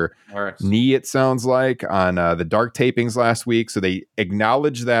hurt her knee, it sounds like, on the dark tapings last week. So they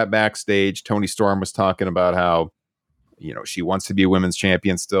acknowledged that backstage. Tony Storm was talking about how she wants to be a women's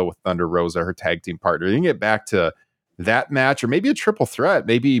champion still with Thunder Rosa, her tag team partner. You can get back to that match, or maybe a triple threat.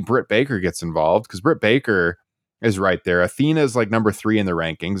 Maybe Britt Baker gets involved because Britt Baker is right there. Athena is like number 3 in the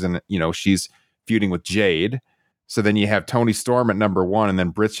rankings, and she's feuding with Jade. So then you have Tony Storm at number 1, and then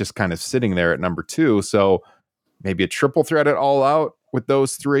Britt's just kind of sitting there at number 2. So maybe a triple threat at All Out with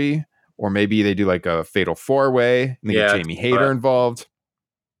those 3, or maybe they do like a fatal 4-way and they get Jamie Hayter involved.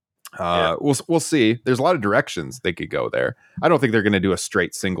 We'll see. There's a lot of directions they could go there. I don't think they're going to do a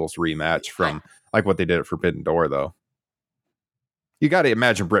straight singles rematch from like what they did at Forbidden Door, though. You got to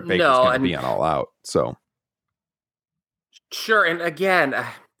imagine Britt Baker's going to be on All Out. So sure, and again.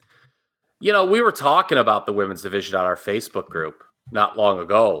 We were talking about the women's division on our Facebook group not long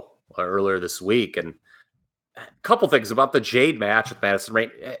ago, or earlier this week, and a couple things about the Jade match with Madison Rae.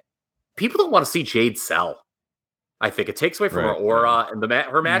 People don't want to see Jade sell. I think it takes away from her aura, and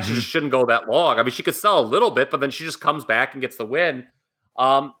her matches just shouldn't go that long. She could sell a little bit, but then she just comes back and gets the win.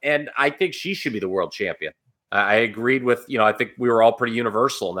 And I think she should be the world champion. I agreed with, I think we were all pretty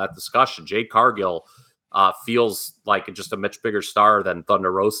universal in that discussion. Jade Cargill feels like just a much bigger star than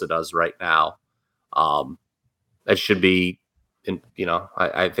Thunder Rosa does right now. It should be,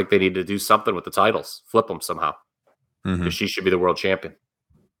 I think they need to do something with the titles, flip them somehow. Because she should be the world champion.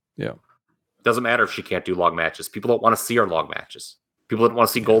 Yeah. Doesn't matter if she can't do long matches. People don't want to see her long matches. People don't want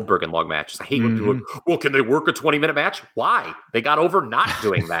to see Goldberg in long matches. I hate when people are, well, can they work a 20-minute match? Why? They got over not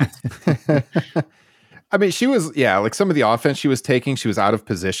doing that. She was, like some of the offense she was taking, she was out of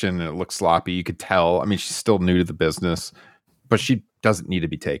position and it looked sloppy. You could tell. She's still new to the business, but she doesn't need to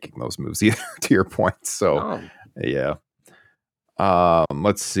be taking those moves either, to your point. So, yeah.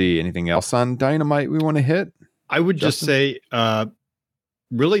 Let's see. Anything else on Dynamite we want to hit? I would just say,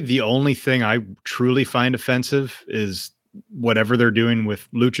 really the only thing I truly find offensive is whatever they're doing with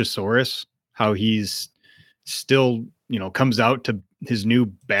Luchasaurus, how he's still comes out to his new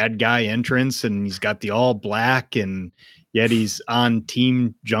bad guy entrance, and he's got the all black, and yet he's on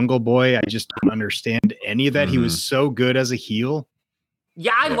Team Jungle Boy. I just don't understand any of that. He was so good as a heel.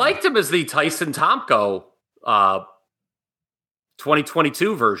 Yeah, I liked him as the Tyson Tomko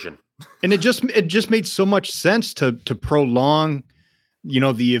 2022 version. And it just made so much sense to prolong,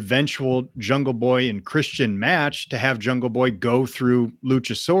 the eventual Jungle Boy and Christian match, to have Jungle Boy go through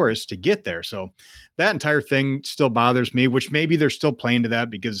Luchasaurus to get there. So that entire thing still bothers me, which maybe they're still playing to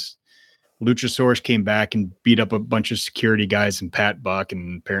that because Luchasaurus came back and beat up a bunch of security guys and Pat Buck,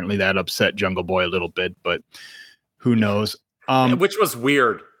 and apparently that upset Jungle Boy a little bit, but who knows? Which was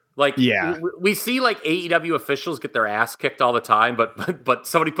weird. Like, yeah, we see like AEW officials get their ass kicked all the time, but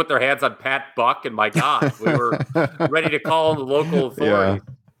somebody put their hands on Pat Buck, and my God, we were ready to call the local authority.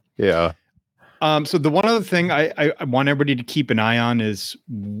 Yeah. So the one other thing I want everybody to keep an eye on is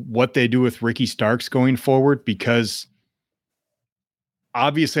what they do with Ricky Starks going forward, because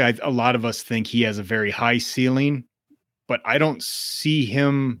obviously a lot of us think he has a very high ceiling, but I don't see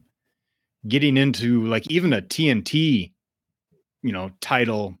him getting into like even a TNT,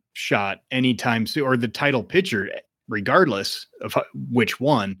 title shot anytime soon, or the title picture, regardless of which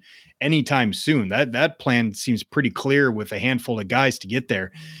one, anytime soon. That plan seems pretty clear with a handful of guys to get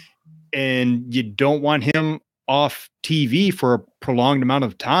there. And you don't want him off TV for a prolonged amount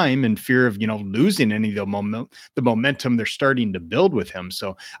of time in fear of, losing any of the momentum they're starting to build with him.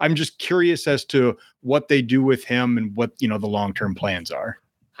 So I'm just curious as to what they do with him and what, the long-term plans are.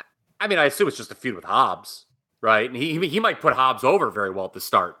 I mean, I assume it's just a feud with Hobbs, right? And he might put Hobbs over very well at the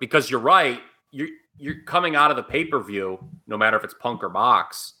start, because you're right. You're coming out of the pay-per-view, no matter if it's Punk or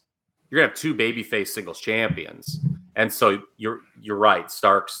Mox, you're gonna have two babyface singles champions. And so you're right.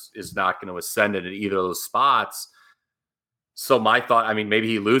 Starks is not going to ascend into either of those spots. So my thought, I mean, maybe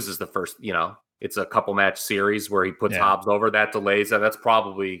he loses the first, it's a couple match series where he puts Hobbs over, that delays, and that's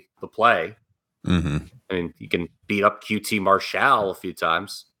probably the play. Mm-hmm. I mean, he can beat up QT Marshall a few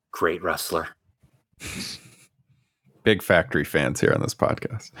times. Great wrestler. Big Factory fans here on this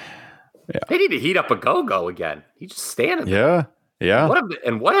podcast. Yeah. They need to heat up a Go-Go again. He's just standing there. Yeah.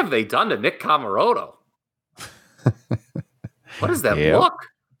 What have they done to Nick Camaroto? What does that look?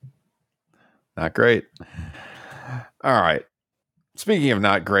 Not great. All right. Speaking of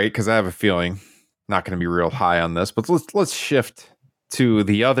not great, because I have a feeling not going to be real high on this, but let's shift to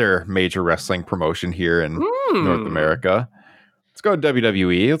the other major wrestling promotion here in North America. Let's go to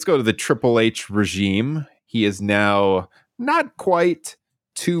WWE. Let's go to the Triple H regime. He is now not quite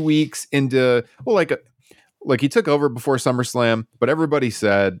 2 weeks into, like he took over before SummerSlam, but everybody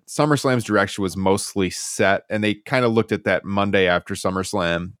said SummerSlam's direction was mostly set, and they kind of looked at that Monday after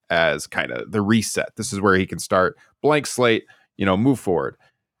SummerSlam as kind of the reset. This is where he can start blank slate, move forward.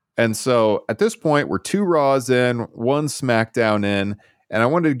 And so at this point, we're 2 Raws in, 1 SmackDown in, and I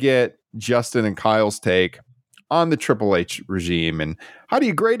wanted to get Justin and Kyle's take on the Triple H regime, and how do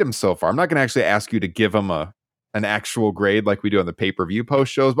you grade him so far? I'm not going to actually ask you to give him an actual grade like we do on the pay-per-view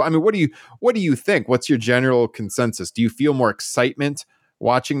post shows, but I mean, what do you think? What's your general consensus? Do you feel more excitement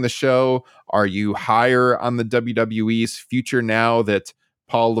watching the show? Are you higher on the WWE's future now that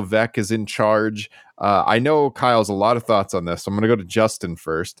Paul Levesque is in charge? I know Kyle's a lot of thoughts on this, so I'm going to go to Justin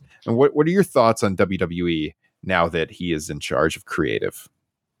first. And what are your thoughts on WWE now that he is in charge of creative?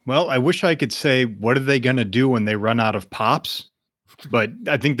 Well, I wish I could say, what are they going to do when they run out of pops? But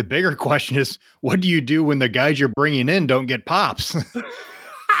I think the bigger question is, what do you do when the guys you're bringing in don't get pops?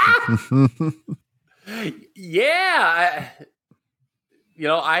 Yeah.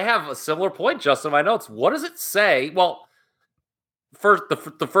 I have a similar point, Justin, in my notes. What does it say? Well, first,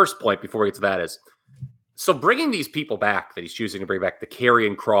 the first point before we get to that is, so bringing these people back that he's choosing to bring back, the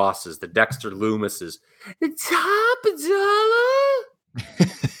Karrion Crosses, the Dexter Loomises, the Top Dollar,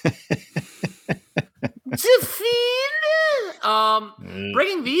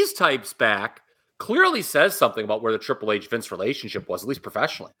 bringing these types back clearly says something about where the Triple H Vince relationship was, at least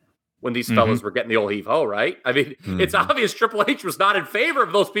professionally, when these fellas were getting the old heave-ho, right? I mean, it's obvious Triple H was not in favor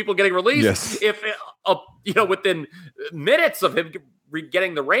of those people getting released. Yes. If within minutes of him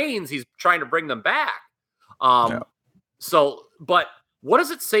getting the reins, he's trying to bring them back. So, but what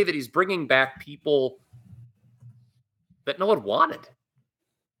does it say that he's bringing back people that no one wanted?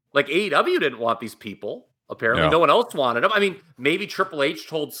 Like AEW didn't want these people. Apparently, no one else wanted them. I mean, maybe Triple H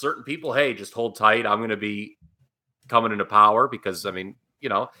told certain people, "Hey, just hold tight. I'm going to be coming into power." Because I mean,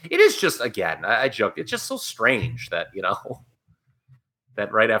 it is just, again, I joke. It's just so strange that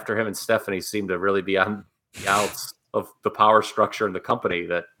that right after him and Stephanie seem to really be on the outs of the power structure in the company.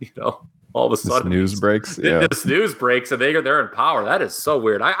 That all of a This sudden news breaks. Yeah. this news breaks and they're in power. That is so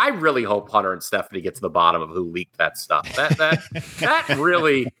weird. I really hope Hunter and Stephanie get to the bottom of who leaked that stuff. That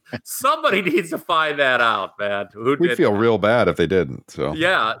really, somebody needs to find that out, man. Who We'd did feel that? real bad if they didn't. So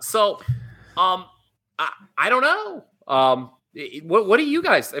Yeah. So, I don't know. What do you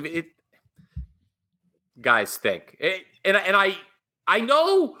guys? I mean, guys think? And I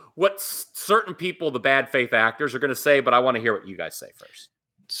know what certain people, the bad faith actors, are going to say, but I want to hear what you guys say first.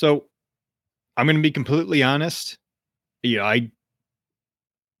 So I'm going to be completely honest. Yeah, I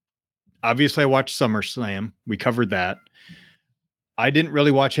watched SummerSlam. We covered that. I didn't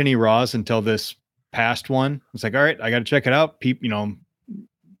really watch any Raws until this past one. It's like, all right, I got to check it out.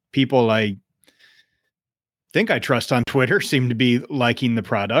 People I think I trust on Twitter seem to be liking the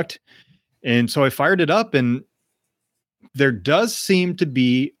product. And so I fired it up, and there does seem to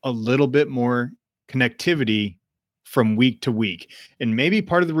be a little bit more connectivity from week to week. And maybe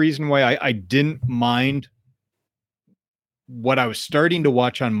part of the reason why I didn't mind what I was starting to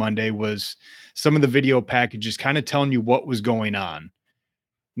watch on Monday was some of the video packages kind of telling you what was going on.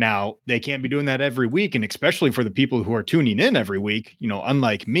 Now, they can't be doing that every week. And especially for the people who are tuning in every week,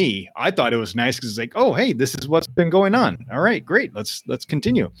 unlike me, I thought it was nice because it's like, oh, hey, this is what's been going on. All right, great. Let's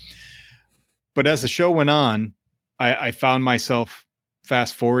continue. But as the show went on, I found myself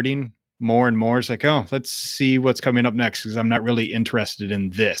fast forwarding more and more. It's like, oh, let's see what's coming up next because I'm not really interested in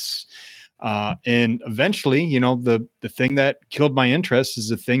this. And eventually, the thing that killed my interest is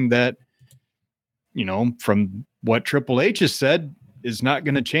the thing that, from what Triple H has said, is not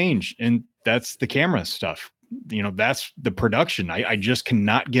going to change. And that's the camera stuff. That's the production. I just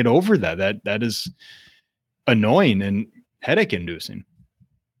cannot get over that. That is annoying and headache inducing.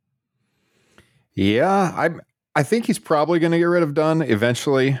 yeah, I think he's probably going to get rid of Dunn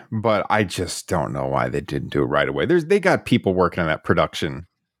eventually, but I just don't know why they didn't do it right away. They got people working on that production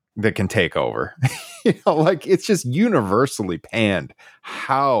that can take over. Like it's just universally panned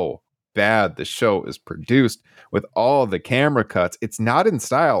how bad the show is produced with all the camera cuts. It's not in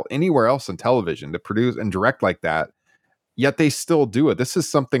style anywhere else in television to produce and direct like that. Yet they still do it. This is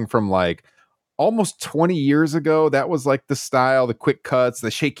something from like almost 20 years ago. That was like the style, the quick cuts,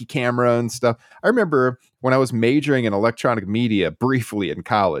 the shaky camera and stuff. I remember when I was majoring in electronic media briefly in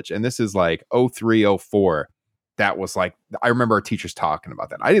college, and this is like 03, 04. That was like, I remember our teachers talking about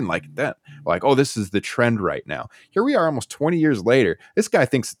that. I didn't like it then. Like, oh, this is the trend right now. Here we are almost 20 years later. This guy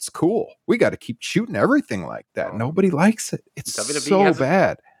thinks it's cool. We got to keep shooting everything like that. Nobody likes it. It's so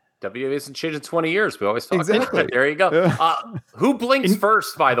bad. WWE hasn't changed in 20 years. We always talk Exactly. about it. There you go. Yeah. Who blinks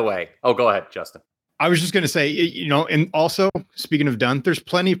first, by the way? Oh, go ahead, Justin. I was just going to say, and also speaking of Dunn, there's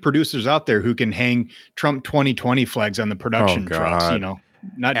plenty of producers out there who can hang Trump 2020 flags on the production trucks,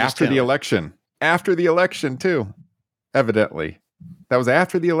 not just after the election. After the election, too, evidently. That was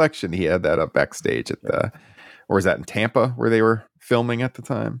after the election. He had that up backstage at or was that in Tampa where they were filming at the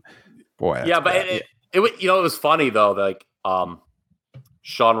time? Boy. Yeah, but it was funny, though. Like,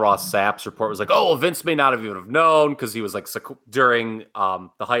 Sean Ross Sapp's report was like, oh, Vince may not have even have known because he was like during the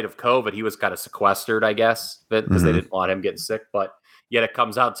height of COVID, he was kind of sequestered, I guess, because they didn't want him getting sick. But yet it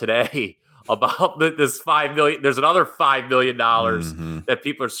comes out today about this $5 million. There's another $5 million that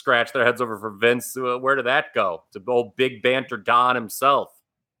people are scratching their heads over for Vince. Where did that go? To old Big Banter Don himself.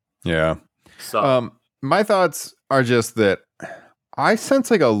 Yeah. So my thoughts are just that I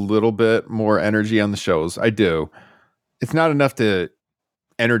sense like a little bit more energy on the shows. I do. It's not enough to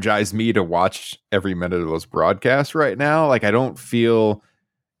energize me to watch every minute of those broadcasts right now. Like I don't feel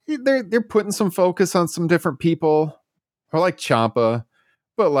they're putting some focus on some different people. Or like Ciampa,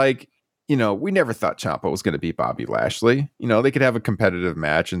 but like, we never thought Ciampa was going to beat Bobby Lashley. They could have a competitive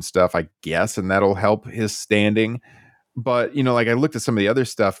match and stuff, I guess, and that'll help his standing. But, like I looked at some of the other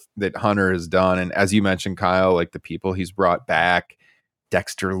stuff that Hunter has done. And as you mentioned, Kyle, like the people he's brought back,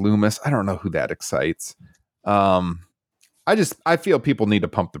 Dexter Loomis, I don't know who that excites. I feel people need to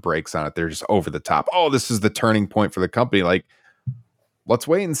pump the brakes on it. They're just over the top. Oh, this is the turning point for the company. Like, let's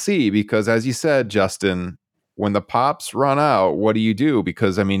wait and see, because as you said, Justin, when the pops run out, what do you do?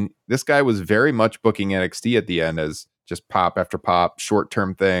 Because, I mean, this guy was very much booking NXT at the end as just pop after pop,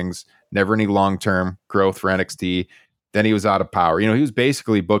 short-term things, never any long-term growth for NXT. Then he was out of power. He was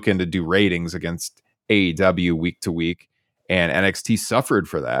basically booking to do ratings against AEW week to week, and NXT suffered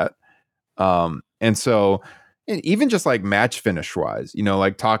for that. And so, and even just like match finish wise,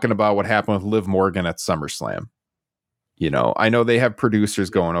 like talking about what happened with Liv Morgan at SummerSlam. I know they have producers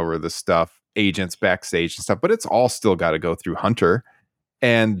going over this stuff, agents backstage and stuff, but it's all still got to go through Hunter.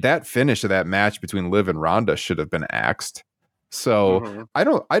 And that finish of that match between Liv and Ronda should have been axed. So I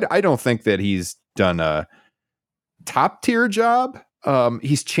don't think that he's done a top tier job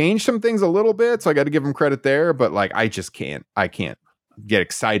He's changed some things a little bit, so I got to give him credit there, but like I can't get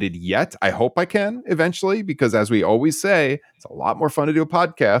excited yet. I hope I can eventually, because as we always say, it's a lot more fun to do a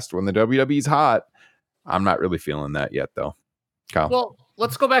podcast when the WWE's hot. I'm not really feeling that yet though. Kyle. Well,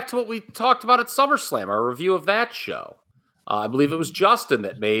 let's go back to what we talked about at SummerSlam, our review of that show. I believe it was Justin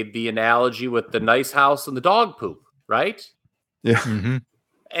that made the analogy with the nice house and the dog poop, right? Yeah. Mm-hmm.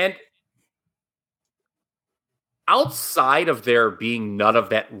 And outside of there being none of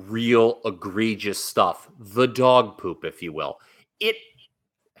that real egregious stuff, the dog poop, if you will,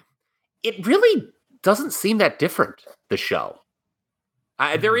 it really doesn't seem that different, the show.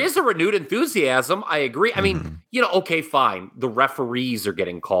 There is a renewed enthusiasm. I agree. I mean, okay, fine. The referees are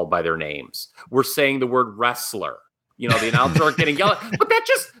getting called by their names. We're saying the word wrestler. The announcer aren't getting yelled at.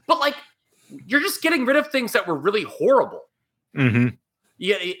 But like, you're just getting rid of things that were really horrible. Mm-hmm.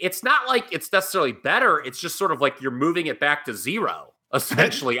 Yeah, it's not like it's necessarily better. It's just sort of like you're moving it back to zero,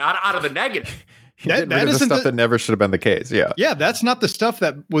 essentially, out of the negative. That isn't the stuff that never should have been the case. Yeah. Yeah, that's not the stuff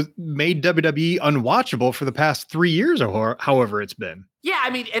that was made WWE unwatchable for the past 3 years or however it's been. Yeah,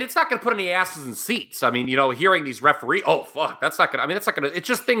 I mean, and it's not going to put any asses in seats. I mean, hearing these referees, oh, fuck, that's not going to, it's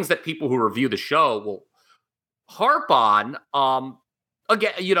just things that people who review the show will harp on.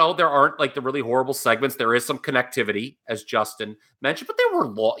 Again, there aren't like the really horrible segments. There is some connectivity, as Justin mentioned, but there were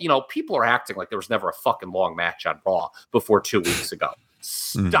long, people are acting like there was never a fucking long match on Raw before 2 weeks ago.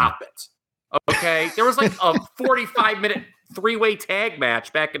 Stop it. Okay, there was like a 45-minute three-way tag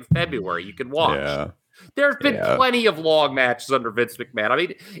match back in February you can watch. Yeah. There's been plenty of long matches under Vince McMahon. I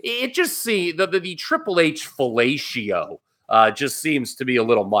mean, it just the Triple H fellatio just seems to be a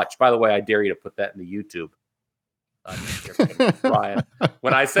little much. By the way, I dare you to put that in the YouTube. Ryan,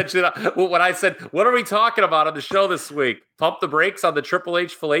 when I said, what are we talking about on the show this week? Pump the brakes on the Triple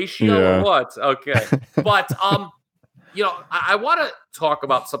H fellatio or what? Okay, but I want to talk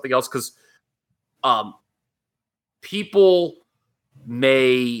about something else because people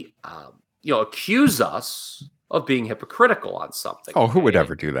may accuse us of being hypocritical on something. Oh, who would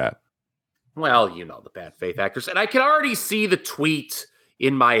ever do that? Well, the bad faith actors, and I can already see the tweet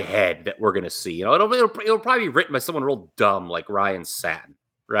in my head that we're going to see. It'll probably be written by someone real dumb like Ryan Satin,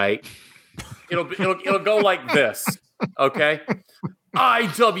 right? It'll go like this, okay?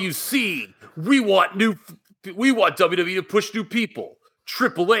 IWC, we want WWE to push new people.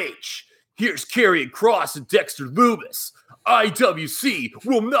 Triple H, here's Karrion Kross and Dexter Lumis. IWC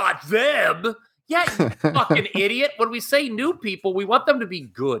will not them. Yeah, you fucking idiot. When we say new people, we want them to be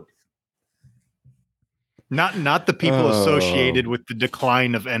good. Not the people associated with the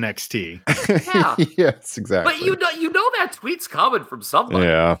decline of NXT. Yeah. Yes, exactly. But you know that tweet's coming from somebody.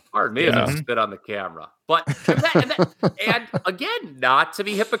 Yeah. Pardon me as I spit on the camera. But and again, not to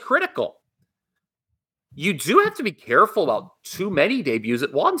be hypocritical. You do have to be careful about too many debuts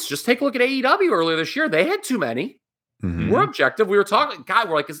at once. Just take a look at AEW earlier this year. They had too many. Mm-hmm. We're objective. We were talking, God,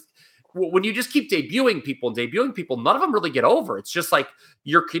 we're like, when you just keep debuting people, none of them really get over. It's just like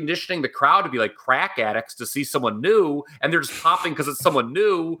you're conditioning the crowd to be like crack addicts to see someone new, and they're just popping because it's someone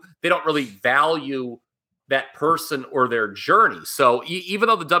new. They don't really value that person or their journey. So even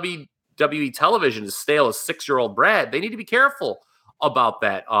though the WWE television is stale as 6-year-old bread, they need to be careful about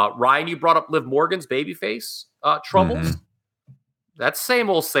that. Ryan, you brought up Liv Morgan's babyface troubles. Mm-hmm. That's same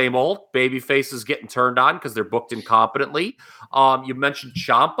old. Babyface is getting turned on because they're booked incompetently. You mentioned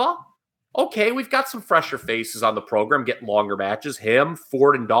Ciampa. Okay, we've got some fresher faces on the program, getting longer matches. Him,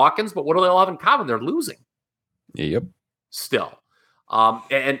 Ford, and Dawkins. But what do they all have in common? They're losing. Yep. Still.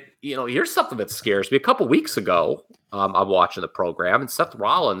 And here's something that scares me. A couple weeks ago, I'm watching the program, and Seth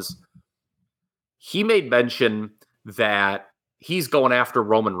Rollins, he made mention that he's going after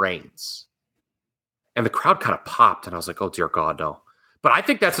Roman Reigns. And the crowd kind of popped, and I was like, oh, dear God, no. But I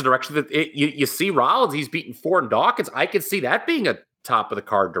think that's a direction that you see Rollins, he's beating Ford and Dawkins. I could see that being a top of the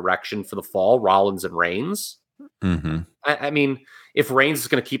card direction for the fall, Rollins and Reigns. Mm-hmm. I mean, if Reigns is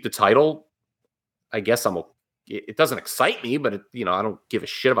going to keep the title, I guess it doesn't excite me, but I don't give a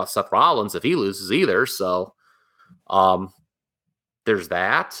shit about Seth Rollins if he loses either. So there's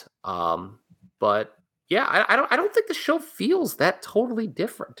that. But yeah, I don't think the show feels that totally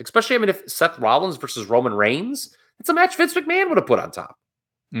different. Especially, if Seth Rollins versus Roman Reigns, it's a match Vince McMahon would have put on top.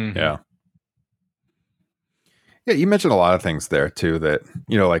 Mm-hmm. Yeah. Yeah, you mentioned a lot of things there too that,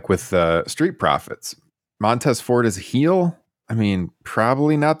 like with Street Profits. Montez Ford is a heel. I mean,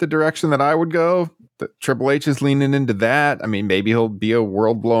 probably not the direction that I would go. Triple H is leaning into that. I mean, maybe he'll be a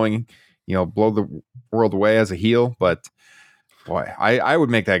world-blowing, blow the world away as a heel. But boy, I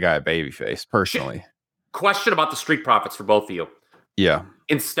would make that guy a babyface personally. Question about the Street Profits for both of you. Yeah.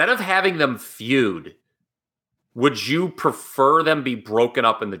 Instead of having them feud, would you prefer them be broken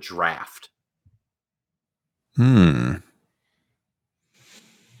up in the draft?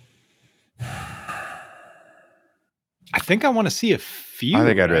 I think I want to see a feud. I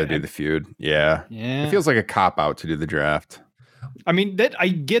think I'd rather do the feud. Yeah. It feels like a cop out to do the draft. I mean, that I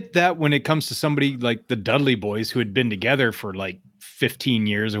get that when it comes to somebody like the Dudley Boys who had been together for like 15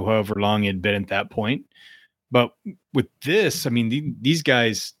 years or however long it had been at that point. But with this, I mean, these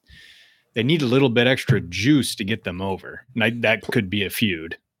guys, they need a little bit extra juice to get them over. And that could be a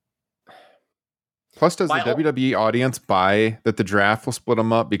feud. Plus, does the WWE audience buy that the draft will split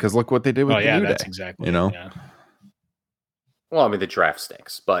them up? Because look what they did with the New that's Day, exactly. You know? Yeah. Well, I mean, the draft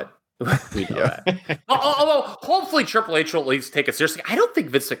stinks, but we know that. Although, hopefully Triple H will at least take it seriously. I don't think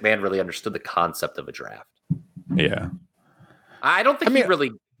Vince McMahon really understood the concept of a draft. Yeah. I don't think he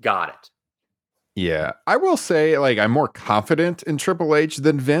really got it. Yeah. I will say, like, I'm more confident in Triple H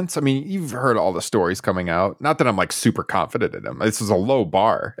than Vince. I mean, you've heard all the stories coming out. Not that I'm, like, super confident in him. This is a low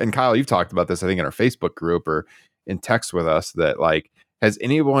bar. And Kyle, you've talked about this, I think, in our Facebook group or in text with us that, like, has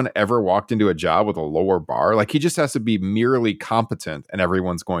anyone ever walked into a job with a lower bar? Like, he just has to be merely competent and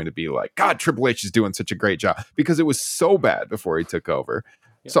everyone's going to be like, God, Triple H is doing such a great job, because it was so bad before he took over.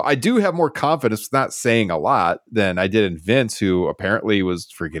 Yeah. So I do have more confidence, not saying a lot, than I did in Vince, who apparently was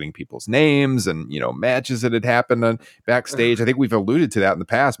forgetting people's names and, you know, matches that had happened on backstage. I think we've alluded to that in the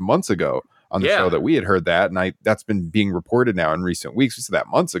past months ago on the show, that we had heard that. And that's been being reported now in recent weeks. We said that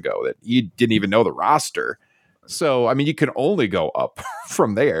months ago that he didn't even know the roster. So, I mean, you can only go up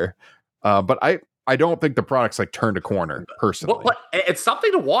from there. But I don't think the product's like turned a corner personally. But it's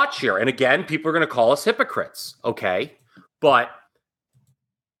something to watch here. And again, people are going to call us hypocrites. Okay. But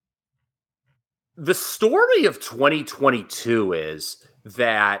the story of 2022 is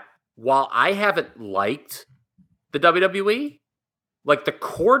that while I haven't liked the WWE, like the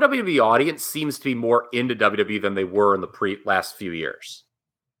core WWE audience seems to be more into WWE than they were in the last few years.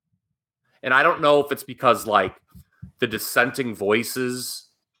 And I don't know if it's because like the dissenting voices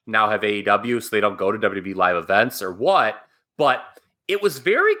now have AEW, so they don't go to WWE live events or what, but it was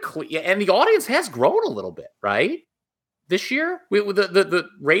very clear. And the audience has grown a little bit, right? This year, the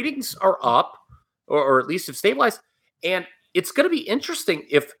ratings are up, or at least have stabilized. And it's going to be interesting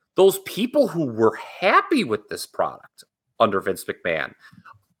if those people who were happy with this product under Vince McMahon,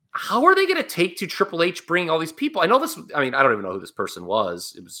 how are they going to take to Triple H bringing all these people? I know this, I mean, I don't even know who this person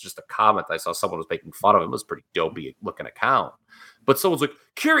was. It was just a comment. I saw someone was making fun of him. It was a pretty dopey looking account. But someone's like,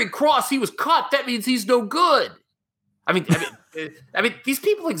 Karrion Kross, he was cut. That means he's no good. I mean, these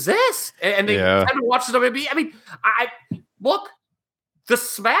people exist, and they tend to watch the WWE. I mean, look, the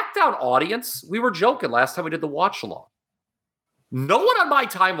SmackDown audience, we were joking last time we did the watch along. No one on my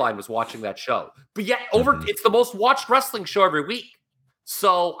timeline was watching that show, but yet it's the most watched wrestling show every week.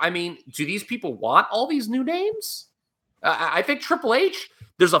 So, I mean, do these people want all these new names? I think Triple H,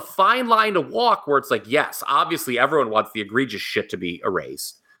 there's a fine line to walk where it's like, yes, obviously everyone wants the egregious shit to be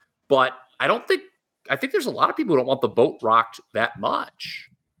erased, but I think there's a lot of people who don't want the boat rocked that much.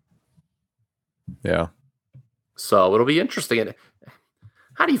 Yeah. So it'll be interesting. And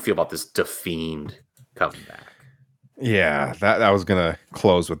how do you feel about this Defiend coming back? Yeah, that I was gonna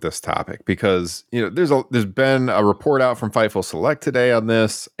close with this topic because there's been a report out from Fightful Select today on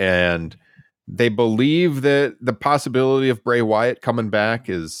this, and they believe that the possibility of Bray Wyatt coming back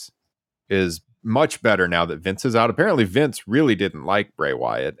is much better now that Vince is out. Apparently, Vince really didn't like Bray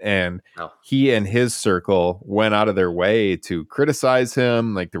Wyatt, and he and his circle went out of their way to criticize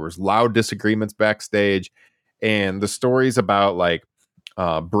him. Like there was loud disagreements backstage, and the stories about like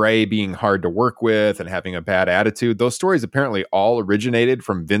Bray being hard to work with and having a bad attitude. Those stories apparently all originated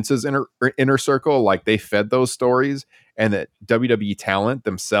from Vince's inner circle. Like they fed those stories, and that WWE talent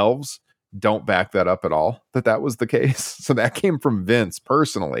themselves don't back that up at all, that was the case. So that came from Vince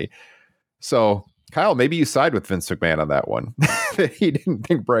personally. So Kyle, maybe you side with Vince McMahon on that one. He didn't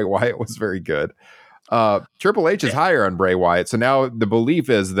think Bray Wyatt was very good. Triple H is higher on Bray Wyatt. So now the belief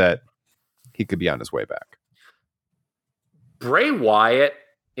is that he could be on his way back. Bray Wyatt,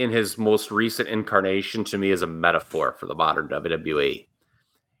 in his most recent incarnation, to me is a metaphor for the modern WWE.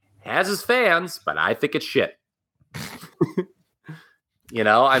 Has his fans, but I think it's shit.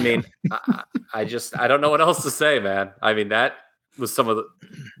 I mean, I don't know what else to say, man. I mean, that was some of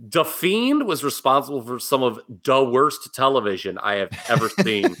the Fiend was responsible for some of the worst television I have ever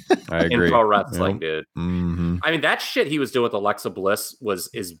seen in pro wrestling, dude. Mm-hmm. I mean, that shit he was doing with Alexa Bliss was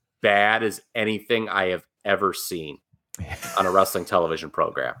as bad as anything I have ever seen on a wrestling television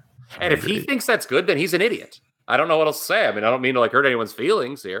program. And if he thinks that's good, then he's an idiot. I don't know what else to say. I mean, I don't mean to like hurt anyone's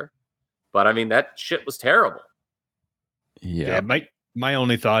feelings here, but I mean, that shit was terrible. Yeah. My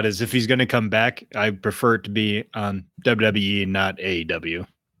only thought is if he's going to come back, I prefer it to be on WWE, not AEW.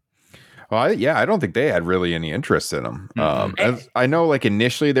 Well, I don't think they had really any interest in him. Mm-mm. As I know, like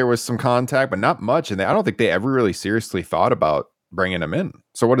initially there was some contact, but not much, and I don't think they ever really seriously thought about bringing him in.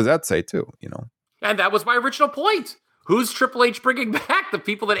 So what does that say too? And that was my original point. Who's Triple H bringing back? The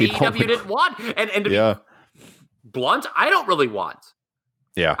people that AEW didn't want. And to be blunt, I don't really want.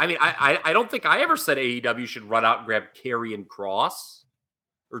 Yeah. I mean, I don't think I ever said AEW should run out and grab Karrion Kross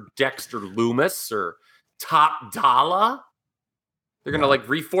or Dexter Loomis or Top Dollar. They're going to like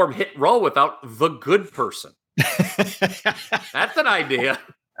reform Hit Row without the good person. That's an idea.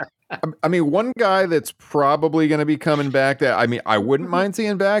 I mean, one guy that's probably going to be coming back that I wouldn't mind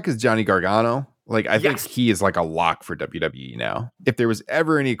seeing back is Johnny Gargano. Like, I think he is like a lock for WWE now. If there was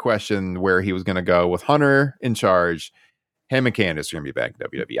ever any question where he was going to go with Hunter in charge, him and Candice are going to be back in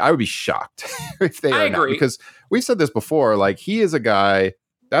WWE. I would be shocked if they are not, because we've said this before. Like, he is a guy,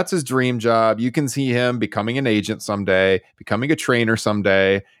 that's his dream job. You can see him becoming an agent someday, becoming a trainer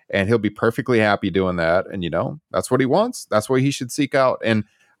someday, and he'll be perfectly happy doing that. And, that's what he wants. That's what he should seek out. And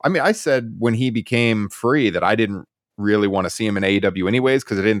I mean, I said when he became free that I didn't really want to see him in AEW anyways,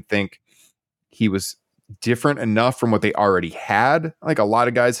 because I didn't think he was different enough from what they already had. Like a lot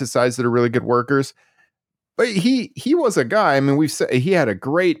of guys his size that are really good workers. But he was a guy. I mean, we've said he had a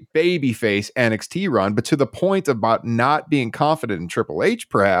great babyface NXT run, but to the point about not being confident in Triple H,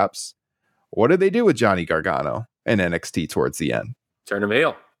 perhaps. What did they do with Johnny Gargano and NXT towards the end? Turn him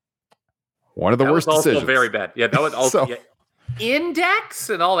heel. One of the worst decisions. Also very bad. Yeah, that was also Index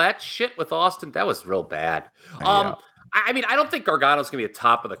and all that shit with Austin. That was real bad. I mean, I don't think Gargano's going to be a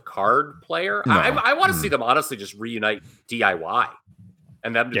top of the card player. No. I want to see them honestly just reunite DIY.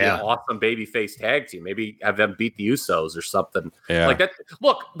 And them to be an awesome babyface tag team. Maybe have them beat the Usos or something like that.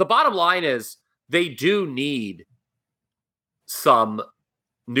 Look, the bottom line is they do need some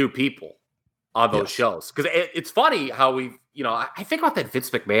new people on those shows. Because it's funny how I think about that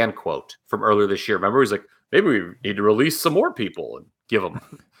Vince McMahon quote from earlier this year. Remember, he's like, maybe we need to release some more people and give them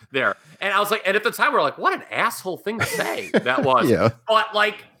there. And I was like, and at the time, we're like, what an asshole thing to say that was. But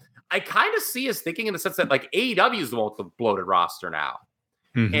like, I kind of see us thinking in the sense that like AEW is the most bloated roster now.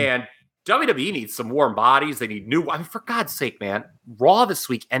 Mm-hmm. And WWE needs some warm bodies. They need new. I mean, for God's sake, man, Raw this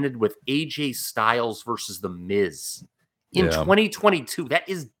week ended with AJ Styles versus The Miz in 2022. That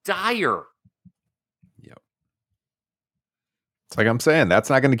is dire. Yep. It's like I'm saying, that's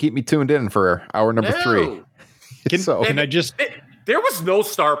not going to keep me tuned in for hour number 3. Can I just? There was no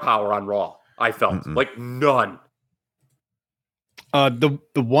star power on Raw. I felt like none. The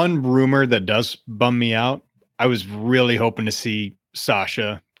one rumor that does bum me out, I was really hoping to see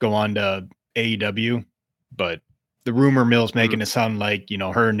Sasha go on to AEW, but the rumor mill's making it sound like,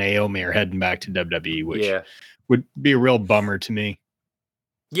 her and Naomi are heading back to WWE, which would be a real bummer to me.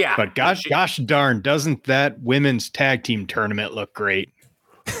 Yeah. But gosh darn, doesn't that women's tag team tournament look great?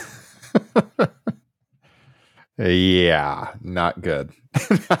 Yeah, not good.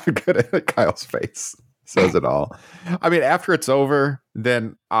 Not good at Kyle's face. Says it all. I mean, after it's over,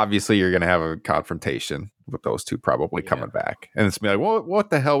 then obviously you're going to have a confrontation with those two probably coming back. And it's going to be like, well, what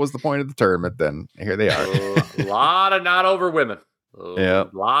the hell was the point of the tournament then? Here they are. A lot of not over women. A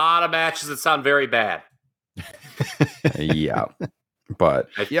lot of matches that sound very bad. Yeah. But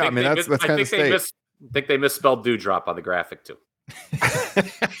that's kind of state. I think they misspelled Dewdrop on the graphic too.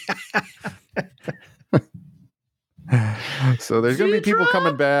 So there's going to be people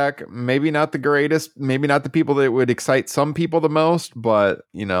coming back. Maybe not the greatest. Maybe not the people that would excite some people the most. But,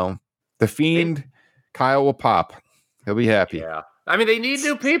 the Fiend, Kyle will pop. He'll be happy. Yeah. I mean, they need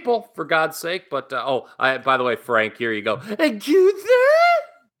new people, for God's sake. But, by the way, Frank, here you go. Do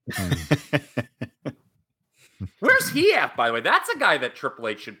that? Where's he at, by the way? That's a guy that Triple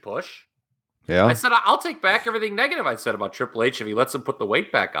H should push. Yeah. I said, I'll take back everything negative I said about Triple H if he lets him put the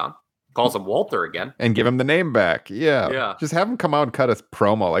weight back on. Calls him Walter again. And give him the name back. Yeah. Just have him come out and cut a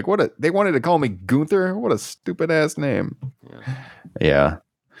promo. Like, they wanted to call me Gunther? What a stupid ass name. Yeah.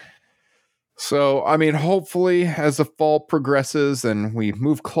 So, I mean, hopefully as the fall progresses and we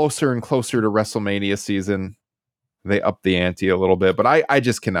move closer and closer to WrestleMania season, they up the ante a little bit. But I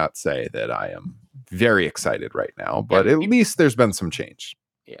just cannot say that I am very excited right now. But at least there's been some change.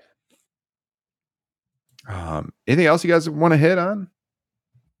 Yeah. Anything else you guys want to hit on?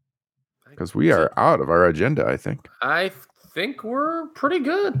 Because we are out of our agenda, I think. I think we're pretty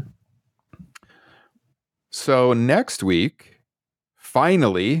good. So next week,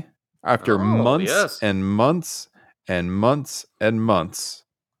 finally, after months and months and months and months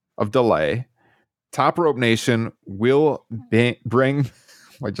of delay, Top Rope Nation will bring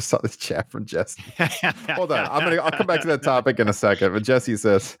I just saw this chat from Jesse. Hold on. I'll come back to that topic in a second. But Jesse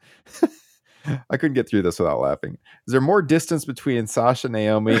says, I couldn't get through this without laughing. Is there more distance between Sasha,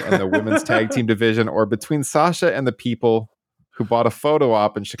 Naomi, and the women's tag team division, or between Sasha and the people who bought a photo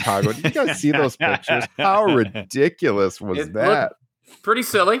op in Chicago? Did you guys see those pictures? How ridiculous was that? Pretty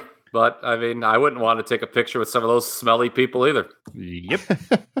silly, but I mean, I wouldn't want to take a picture with some of those smelly people either. Yep.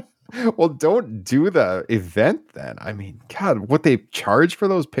 Well, don't do the event then. I mean, God, what they charge for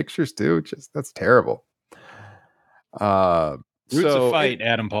those pictures too, that's terrible. Roots of fight,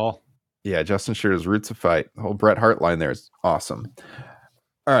 Adam Paul. Yeah, Justin Shearer's Roots of Fight. The whole Bret Hart line there is awesome.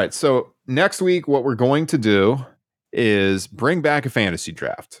 All right, so next week, what we're going to do is bring back a fantasy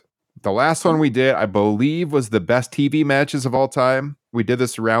draft. The last one we did, I believe, was the best TV matches of all time. We did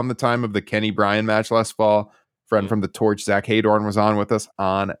this around the time of the Kenny Bryan match last fall. Friend from the Torch, Zach Haydorn, was on with us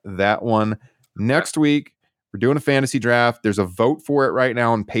on that one. Next week, we're doing a fantasy draft. There's a vote for it right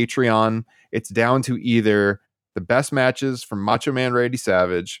now on Patreon. It's down to either the best matches from Macho Man Randy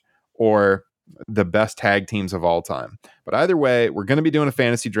Savage or the best tag teams of all time. But either way, we're going to be doing a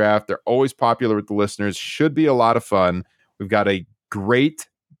fantasy draft. They're always popular with the listeners. Should be a lot of fun. We've got a great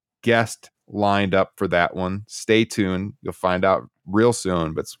guest lined up for that one. Stay tuned. You'll find out real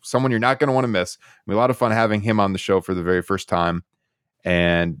soon, but someone you're not going to want to miss. It'll be a lot of fun having him on the show for the very first time.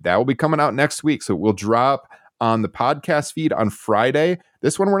 And that will be coming out next week. So we'll drop on the podcast feed on Friday.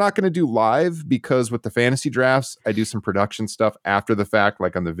 This one we're not going to do live because with the fantasy drafts, I do some production stuff after the fact,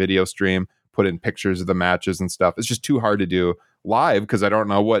 like on the video stream, put in pictures of the matches and stuff. It's just too hard to do live because I don't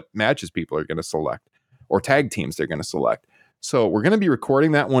know what matches people are going to select or tag teams they're going to select. So we're going to be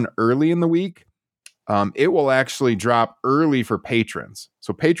recording that one early in the week. It will actually drop early for patrons.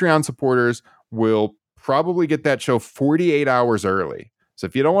 So Patreon supporters will probably get that show 48 hours early. So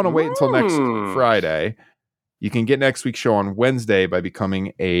if you don't want to wait until next Friday, you can get next week's show on Wednesday by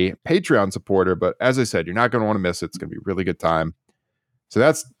becoming a Patreon supporter. But as I said, you're not going to want to miss it. It's going to be a really good time. So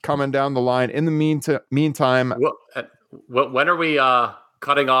that's coming down the line. In the meantime, when are we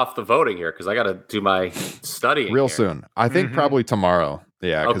cutting off the voting here? Because I got to do my studying real here. soon. I think probably tomorrow.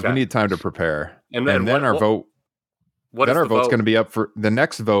 Yeah, because we need time to prepare. And then our vote. Then our vote's going to be up for the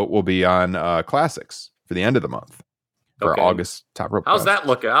next vote. Will be on classics for the end of the month for August top rope. How's that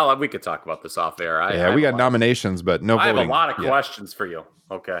looking? We could talk about this off air. We got nominations, but no. I voting have a lot of questions for you.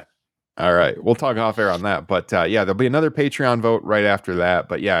 Okay. All right, we'll talk off air on that. But there'll be another Patreon vote right after that.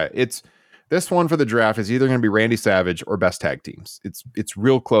 But yeah, it's this one for the draft is either going to be Randy Savage or best tag teams. It's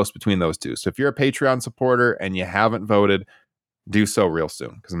real close between those two. So if you're a Patreon supporter and you haven't voted, do so real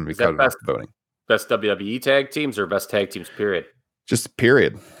soon because I'm going to be cutting off the voting. Best WWE tag teams or best tag teams, period? Just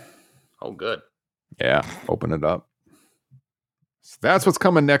period. Oh, good. Yeah, open it up. So that's what's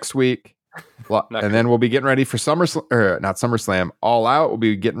coming next week. And then we'll be getting ready for not SummerSlam, All Out. We'll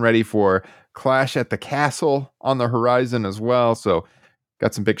be getting ready for Clash at the Castle on the horizon as well. So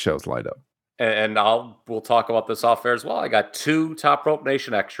got some big shows lined up. And we'll talk about this off air as well. I got 2 Top Rope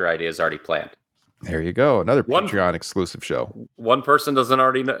Nation extra ideas already planned. There you go. Another Patreon exclusive show. One person doesn't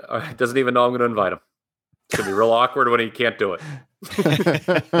even know I'm going to invite him. It's going to be real awkward when he can't do it.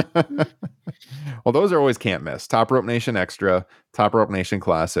 Well, those are always can't miss. Top Rope Nation Extra, Top Rope Nation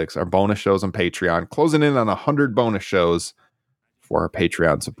Classics, our bonus shows on Patreon, closing in on 100 bonus shows for our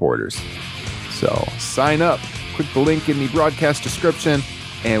Patreon supporters. So sign up, click the link in the broadcast description,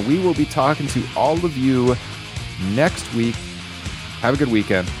 and we will be talking to all of you next week. Have a good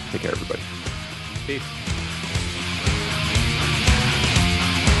weekend. Take care, everybody. Peace.